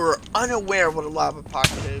of you who are unaware of what a lava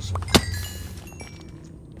pocket is,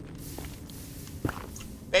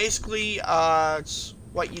 basically, it's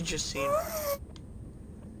what you just seen.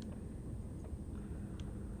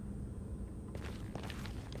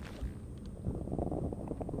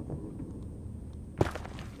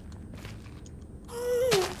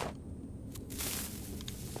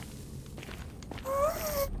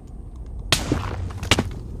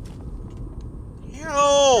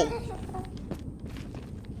 Oh.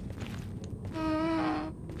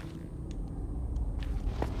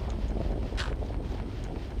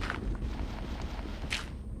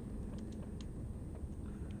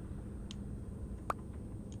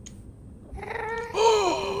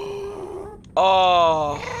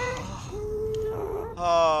 Oh.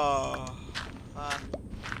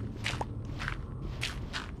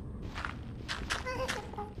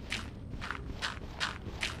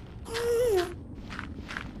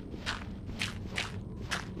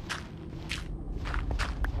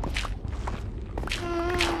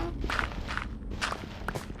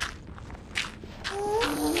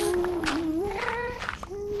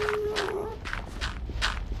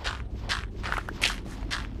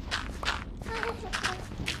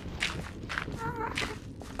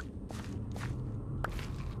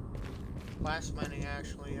 Glass mining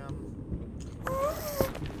actually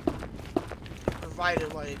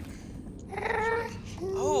provided like sort of,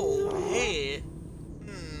 oh hey,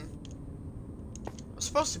 I'm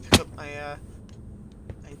supposed to pick up my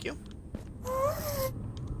thank you.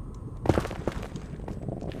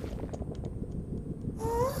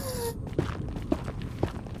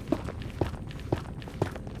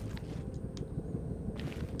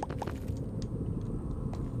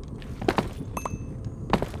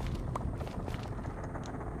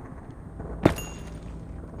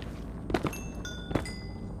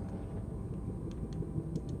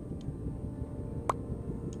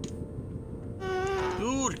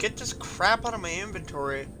 Dude, get this crap out of my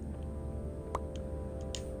inventory.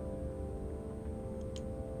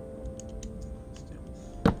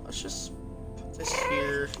 Let's just put this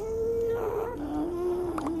here.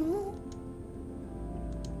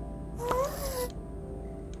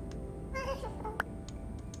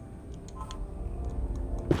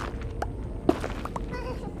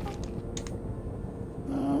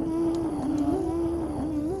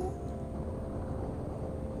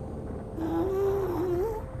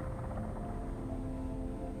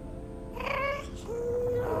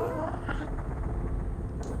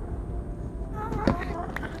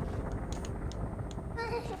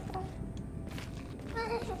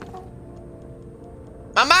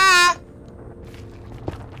 Mama!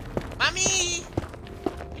 Mommy!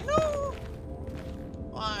 Hello!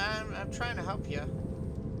 Well, I'm trying to help you.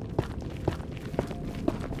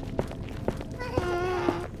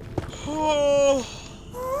 Oh.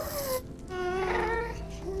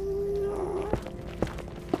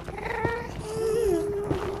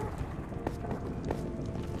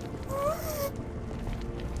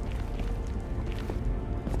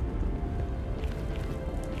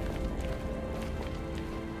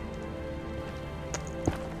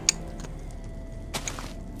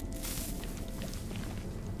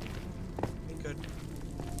 Good.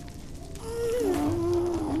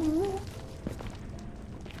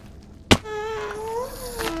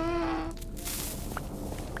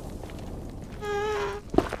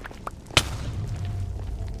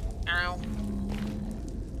 Ow.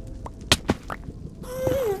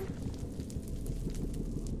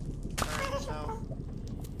 Alright, so.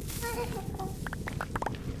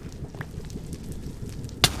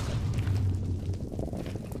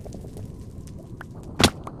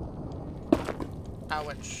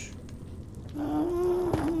 Ouch.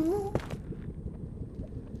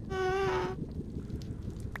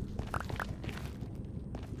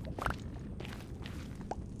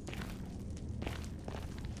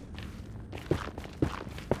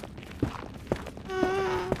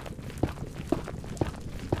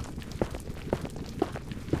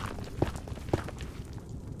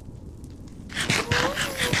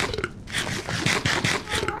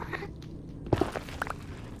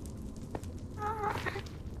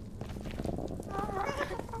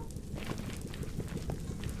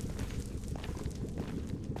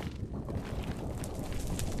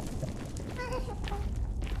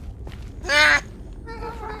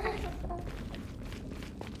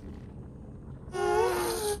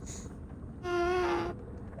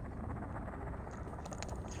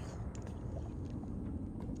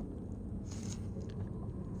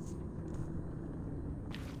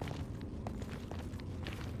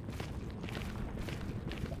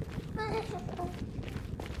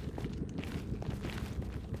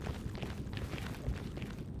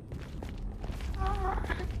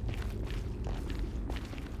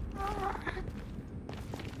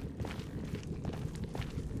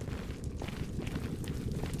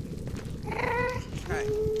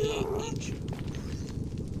 8 ancient.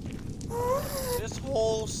 This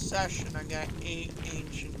whole session, I got 8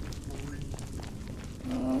 ancient.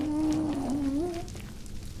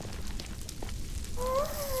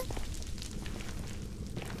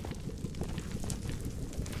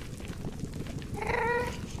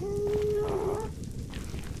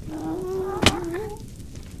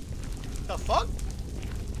 The fuck?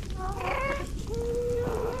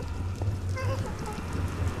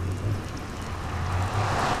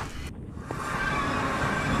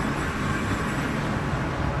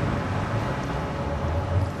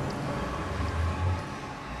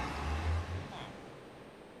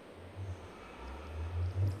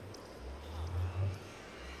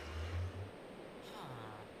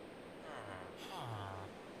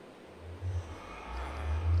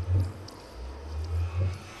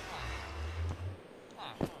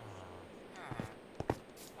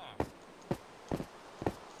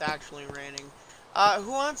 Actually raining.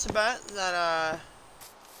 Who wants to bet that,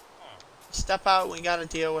 step out, we gotta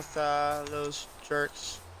deal with, those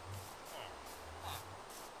jerks?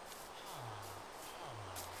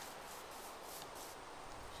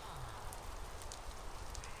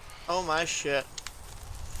 Oh my shit.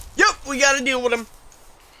 Yep, we gotta deal with them.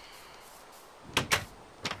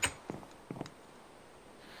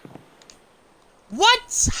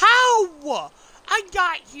 What? How? I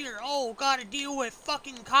got here. Oh, gotta deal with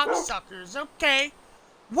fucking cocksuckers. Okay.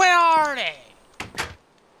 Where are they?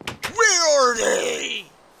 Where are they?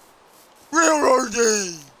 Where are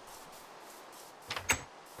they?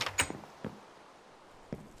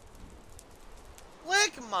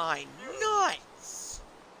 Lick my nuts.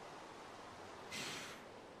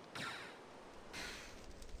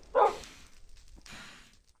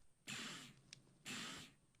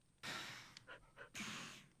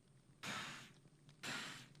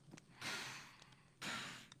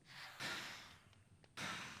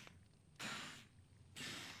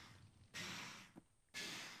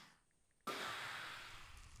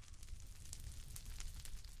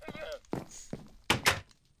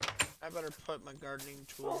 I better put my gardening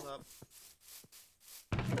tools up.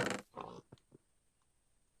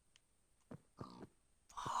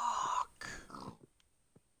 Fuck.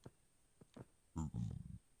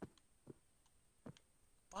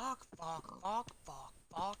 Fuck, fuck, fuck, fuck,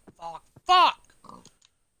 fuck, fuck, fuck! Oh,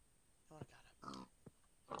 I got it.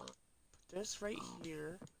 Put this right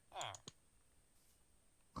here.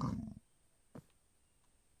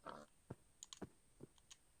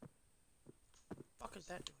 Fuck is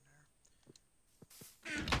that doing there?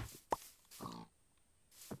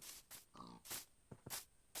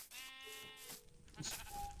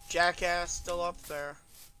 Jackass still up there.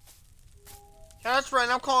 Yeah, that's right,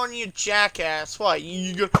 I'm calling you jackass. What,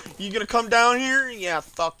 you gonna come down here? Yeah,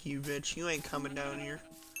 fuck you, bitch. You ain't coming down here.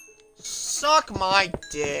 Suck my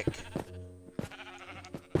dick.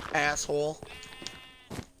 Asshole.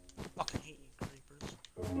 Fucking hate you, creepers.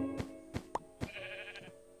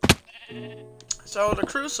 So, the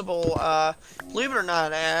Crucible, believe it or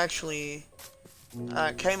not, I actually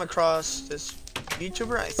came across this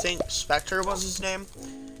YouTuber, I think Spectre was his name.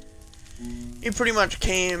 He pretty much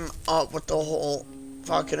came up with the whole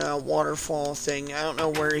fucking waterfall thing. I don't know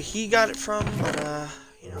where he got it from, but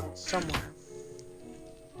you know, somewhere.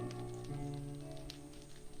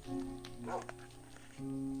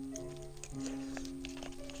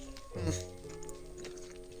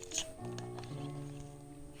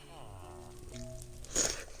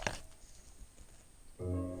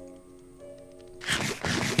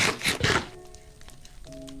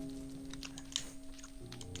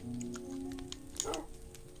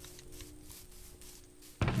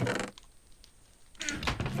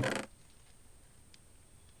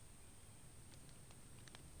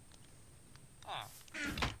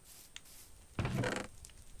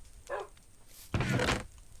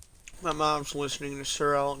 My mom's listening to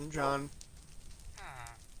Sir Elton John.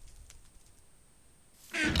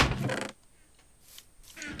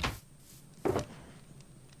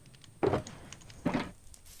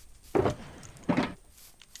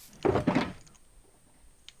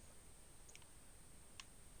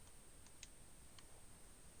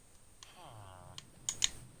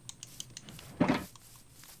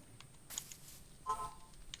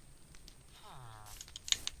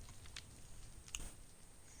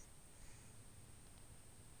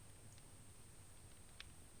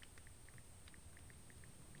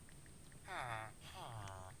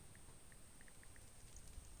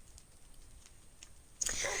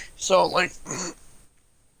 So, like...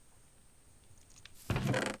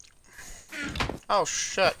 oh,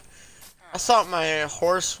 shit. I thought my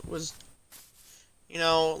horse was, you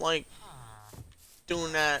know, like,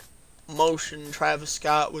 doing that motion Travis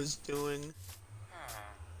Scott was doing.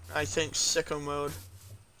 I think sicko mode.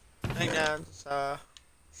 I think that's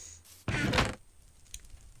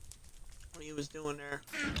what he was doing there.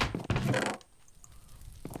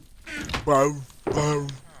 Boom, boom,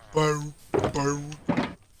 boom, boom.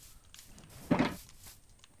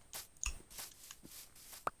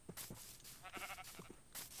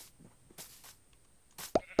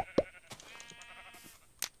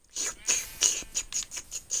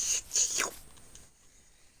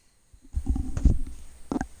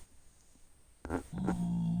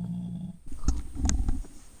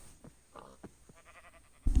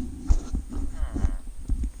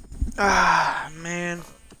 Ah, man.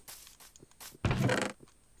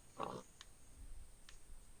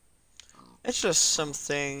 It's just some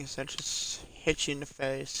things that just hit you in the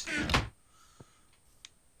face.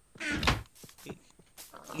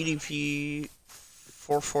 EDP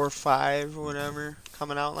 445 or whatever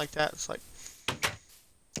coming out like that. It's like,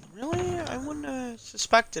 really? I wouldn't have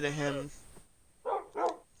suspected of him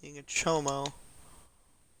being a chomo.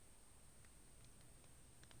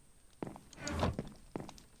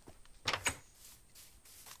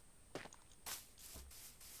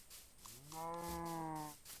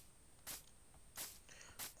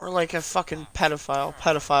 Or like a fucking pedophile.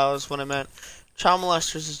 Pedophile is what I meant. Child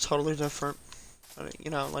molesters is totally different. You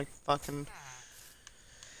know, like fucking...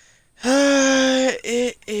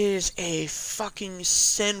 it is a fucking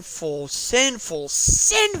sinful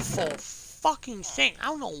fucking thing. I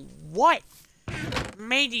don't know what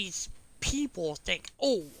made these people think,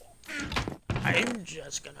 oh, I'm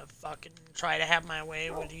just gonna fucking try to have my way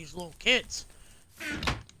with these little kids.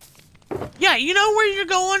 Yeah, you know where you're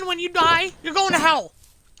going when you die? You're going to hell.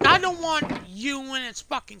 I don't want you in its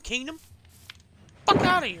fucking kingdom. Fuck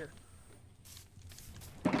out of here.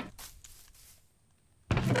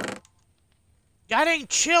 God ain't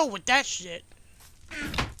chill with that shit.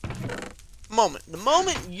 The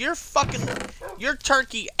moment your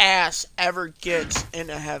turkey ass ever gets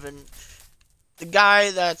into heaven, the guy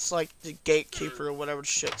that's like the gatekeeper or whatever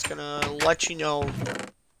shit's gonna let you know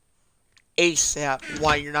ASAP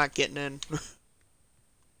why you're not getting in.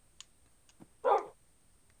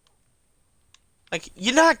 Like,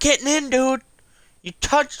 you're not getting in, dude.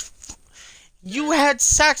 You had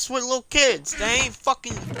sex with little kids. That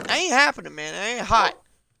ain't happening, man. That ain't hot.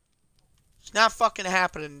 It's not fucking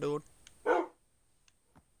happening, dude.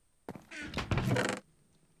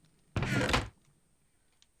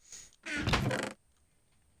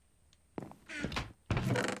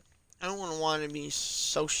 I don't want to be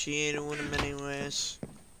associated with them anyways.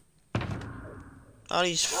 All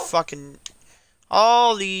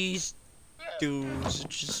these dudes are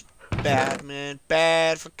just bad, man.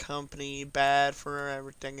 Bad for company, bad for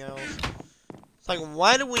everything else. It's like,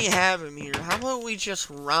 why do we have him here? How about we just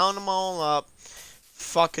round them all up,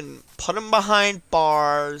 fucking put them behind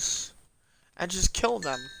bars, and just kill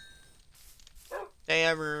them? If they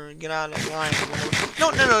ever get out of line.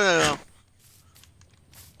 No.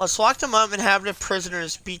 Let's lock them up and have the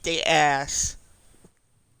prisoners beat their ass.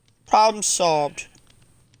 Problem solved.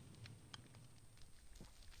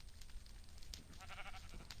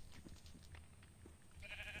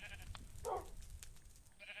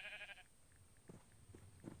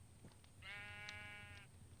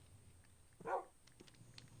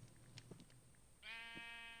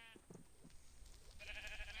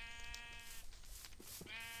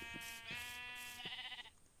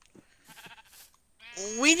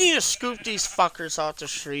 We need to scoop these fuckers off the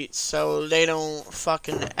streets so they don't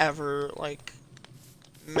fucking ever, like,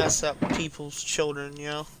 mess up people's children, you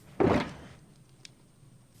know?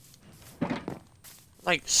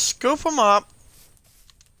 Like, scoop them up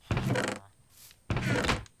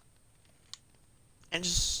and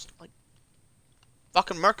just, like,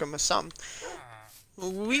 fucking murk them or something.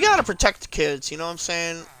 We gotta protect the kids, you know what I'm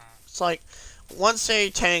saying? It's like, once they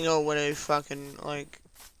tango with a fucking, like,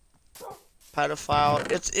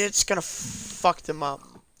 pedophile, it's gonna fuck them up.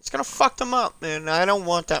 It's gonna fuck them up, man. I don't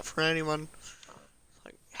want that for anyone.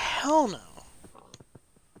 Like, hell no.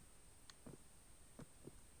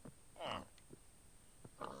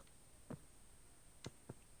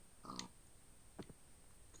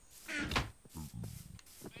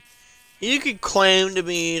 You could claim to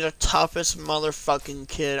be the toughest motherfucking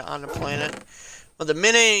kid on the planet, but the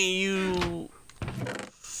minute you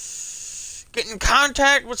get in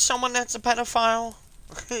contact with someone that's a pedophile,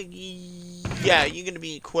 yeah, you're gonna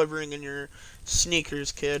be quivering in your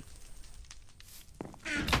sneakers, kid.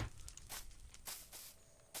 I'm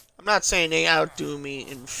not saying they outdo me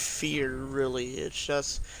in fear, really. It's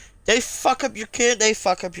just, they fuck up your kid, they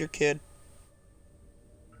fuck up your kid.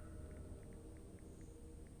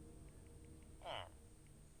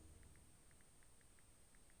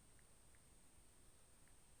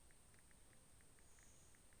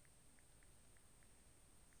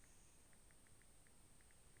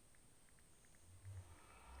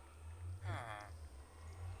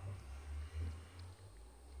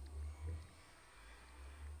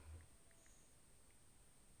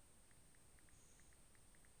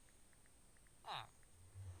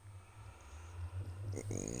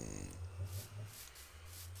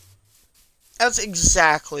 That's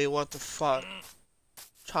exactly what the fuck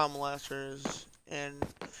child molesters and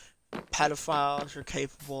pedophiles are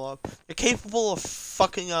capable of. They're capable of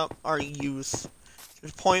fucking up our youth to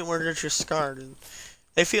the point where they're just scarred and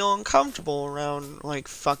they feel uncomfortable around, like,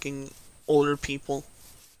 fucking older people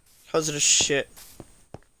because of this shit.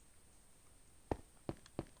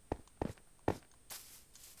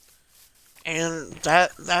 And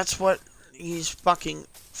that's what these fucking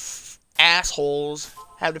assholes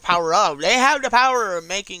have the power of. They have the power of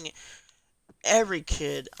making every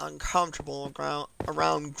kid uncomfortable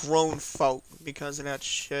around grown folk because of that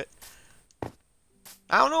shit.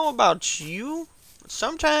 I don't know about you, but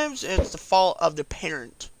sometimes it's the fault of the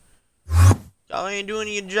parent. Y'all ain't doing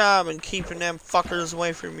your job and keeping them fuckers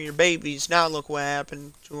away from your babies. Now look what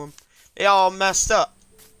happened to them. They all messed up.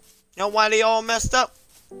 You know why they all messed up?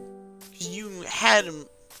 Because you had them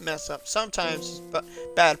mess up. Sometimes it's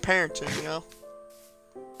bad parenting, you know?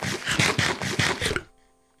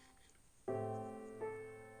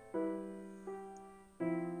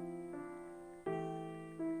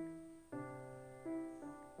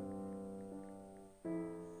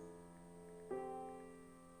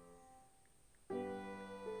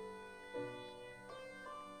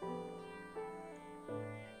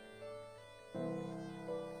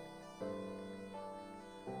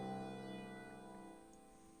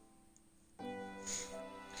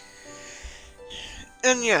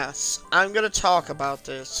 And yes, I'm gonna talk about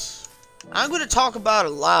this. I'm gonna talk about a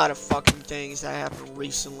lot of fucking things that happened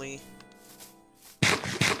recently.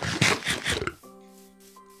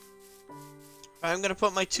 I'm gonna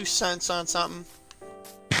put my 2 cents on something.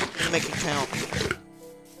 I'm gonna make it count.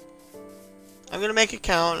 I'm gonna make it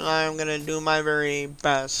count, and I'm gonna do my very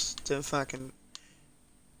best to fucking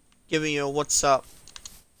give you a what's up.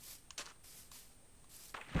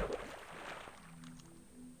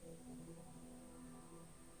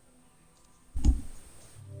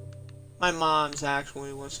 My mom's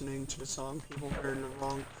actually listening to the song. People heard it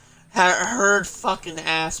wrong. Heard fucking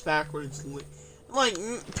ass backwards. Like,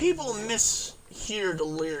 people mishear the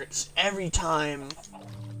lyrics every time.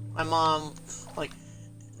 My mom, like,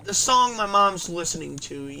 the song my mom's listening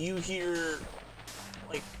to, you hear,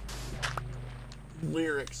 like,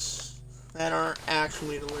 lyrics that aren't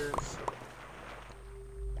actually the lyrics.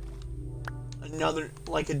 Another,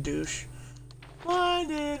 like a douche.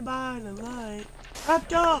 Blinded by the light.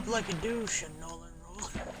 Wrapped up like a douche and Nolan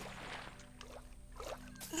roller.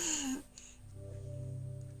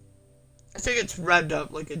 I think it's wrapped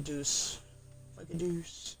up like a deuce. Like a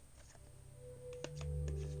deuce.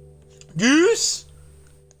 Goose?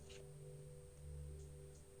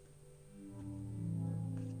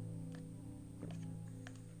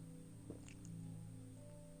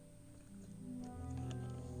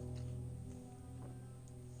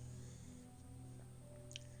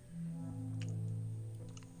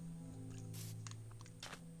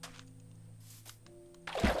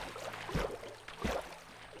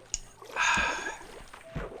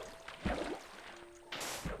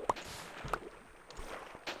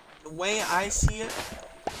 The way I see it,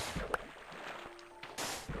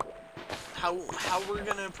 how we're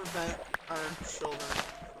gonna prevent our children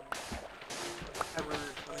from ever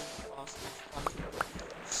coming across these fucking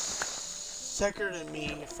sicker than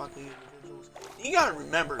me fucking individuals. You gotta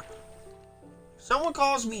remember, if someone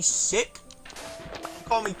calls me sick,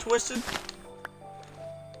 call me twisted,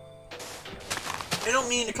 they don't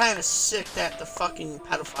mean the kind of sick that the fucking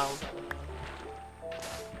pedophiles are.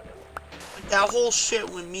 That whole shit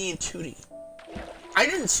with me and Tootie. I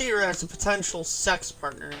didn't see her as a potential sex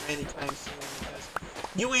partner anytime soon because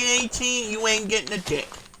you ain't 18, you ain't getting a dick.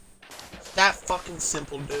 It's that fucking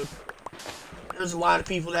simple, dude. There's a lot of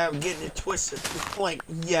people that are getting it twisted. It's like,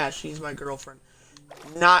 yeah, she's my girlfriend.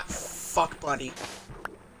 Not fuck buddy.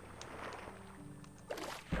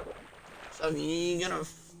 So you're gonna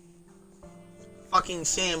fucking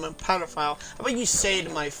say I'm a pedophile. How about you say it to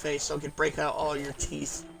my face so I could break out all your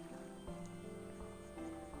teeth?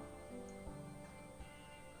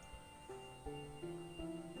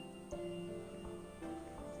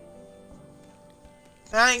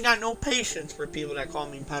 I ain't got no patience for people that call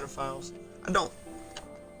me pedophiles. I don't.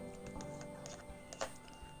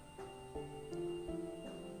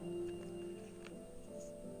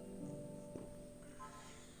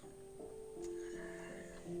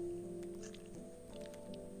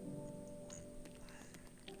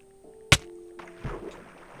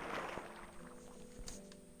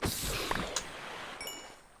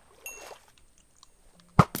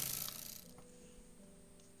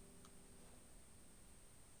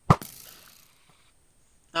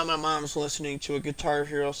 Now my mom's listening to a Guitar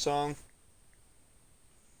Hero song.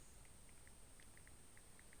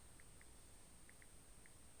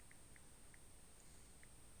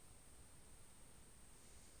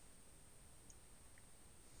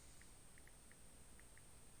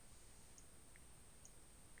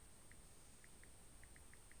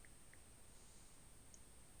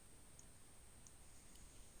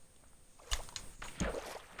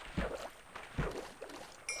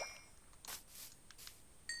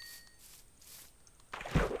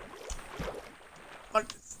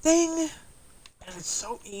 thing, and it's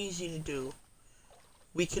so easy to do.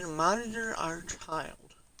 We can monitor our child.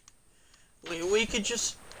 We could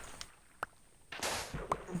just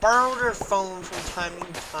borrow their phone from time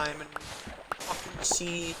to time and fucking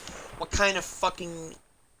see what kind of fucking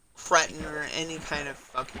cretin or any kind of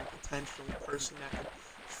fucking potential person that could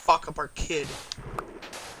fuck up our kid.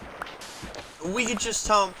 We could just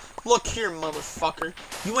tell him, look here, motherfucker,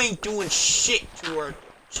 you ain't doing shit to our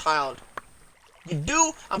child. You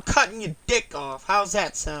do? I'm cutting your dick off. How's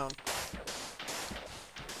that sound?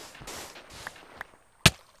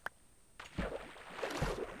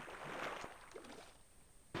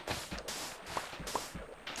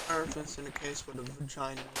 Or if it's in a case with a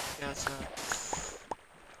vagina, I guess,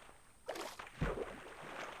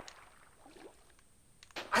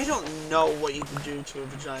 I don't know what you can do to a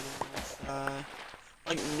vagina with,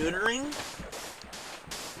 like neutering?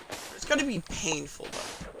 It's gotta be painful,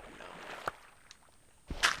 though,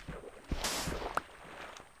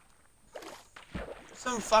 you know?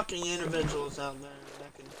 Some fucking individuals out there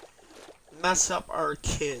that can mess up our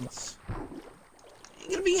kids. You're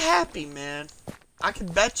gonna be happy, man. I can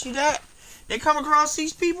bet you that. They come across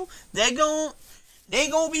these people, they gonna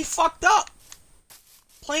be fucked up.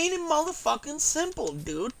 Plain and motherfucking simple,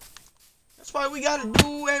 dude. That's why we gotta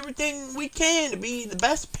do everything we can to be the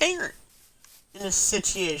best parent in this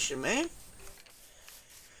situation, man.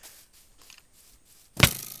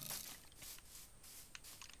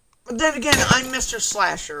 But then again, I'm Mr.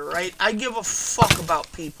 Slasher, right? I give a fuck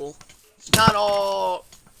about people. It's not all...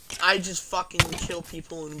 I just fucking kill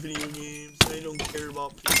people in video games. I don't care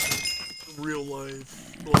about people in real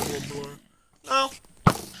life. Blah, blah, blah. No.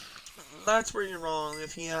 That's where you're wrong.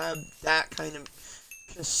 If you have that kind of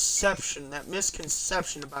conception, that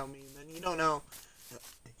misconception about me, then you don't know.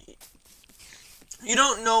 You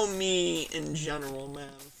don't know me in general, man.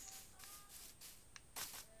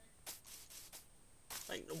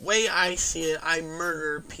 Like, the way I see it, I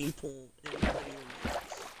murder people in video games.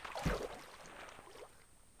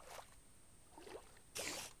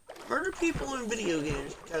 Murder people in video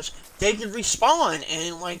games because they can respawn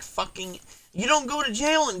and, like, fucking... You don't go to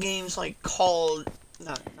jail in games like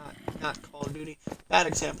not Call of Duty. Bad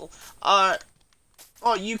example. Oh,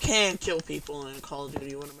 you can kill people in Call of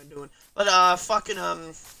Duty. What am I doing? But fucking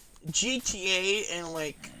GTA and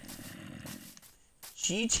like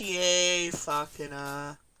GTA,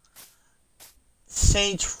 fucking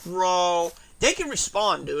Saints Row. They can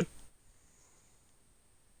respawn, dude.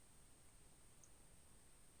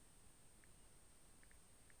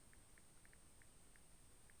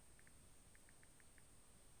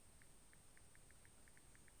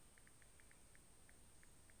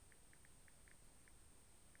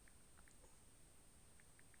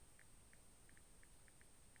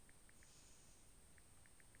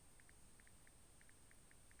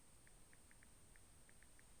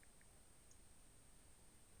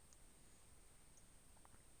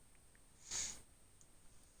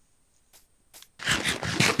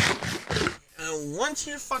 Once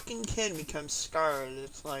your fucking kid becomes scarred,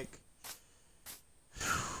 it's like...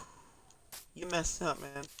 You messed up,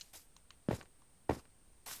 man.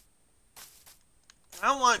 I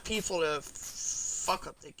don't want people to fuck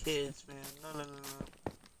up their kids, man.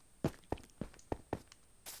 No.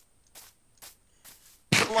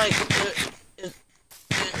 Like, it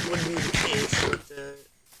would be the case with the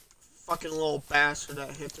fucking little bastard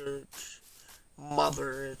that hit their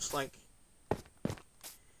mother. It's like...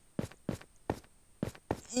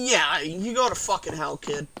 Yeah, you go to fucking hell,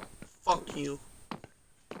 kid. Fuck you.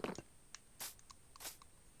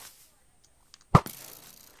 No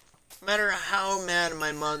matter how mad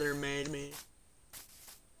my mother made me.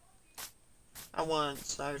 I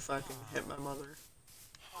once I fucking hit my mother.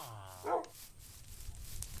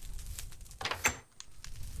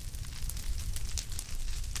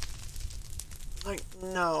 Like,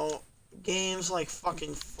 no. Games like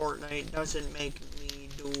fucking Fortnite doesn't make me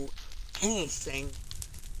do anything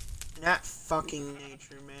in that fucking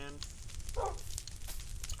nature, man.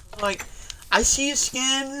 Like, I see a skin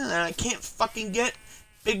and I can't fucking get,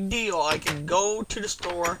 big deal. I can go to the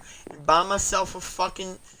store and buy myself a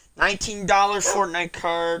fucking $19 Fortnite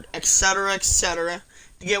card, etc., etc.,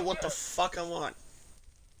 to get what the fuck I want.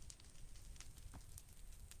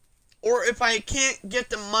 Or if I can't get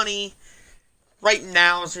the money right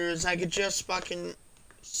now, I could just fucking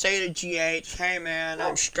say to GH, hey man,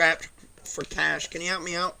 I'm strapped for cash. Can you help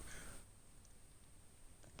me out?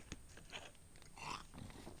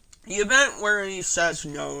 The event where he says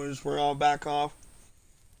no is where I'll back off.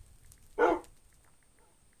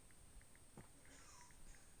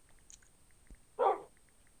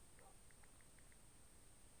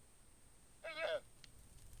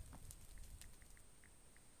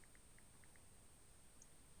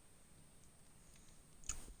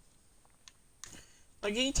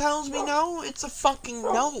 Like, he tells me no, it's a fucking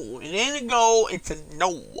no. It ain't a go, it's a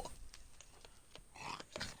no.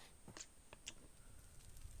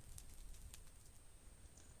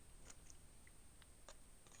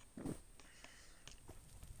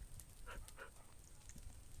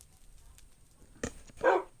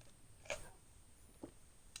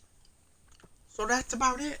 So that's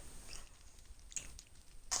about it.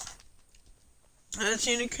 That's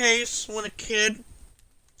in a case when a kid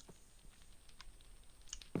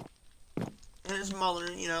and his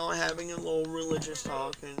mother, you know, having a little religious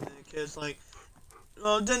talk, and the kid's like,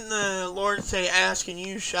 well, didn't the Lord say, ask and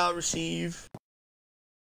you shall receive?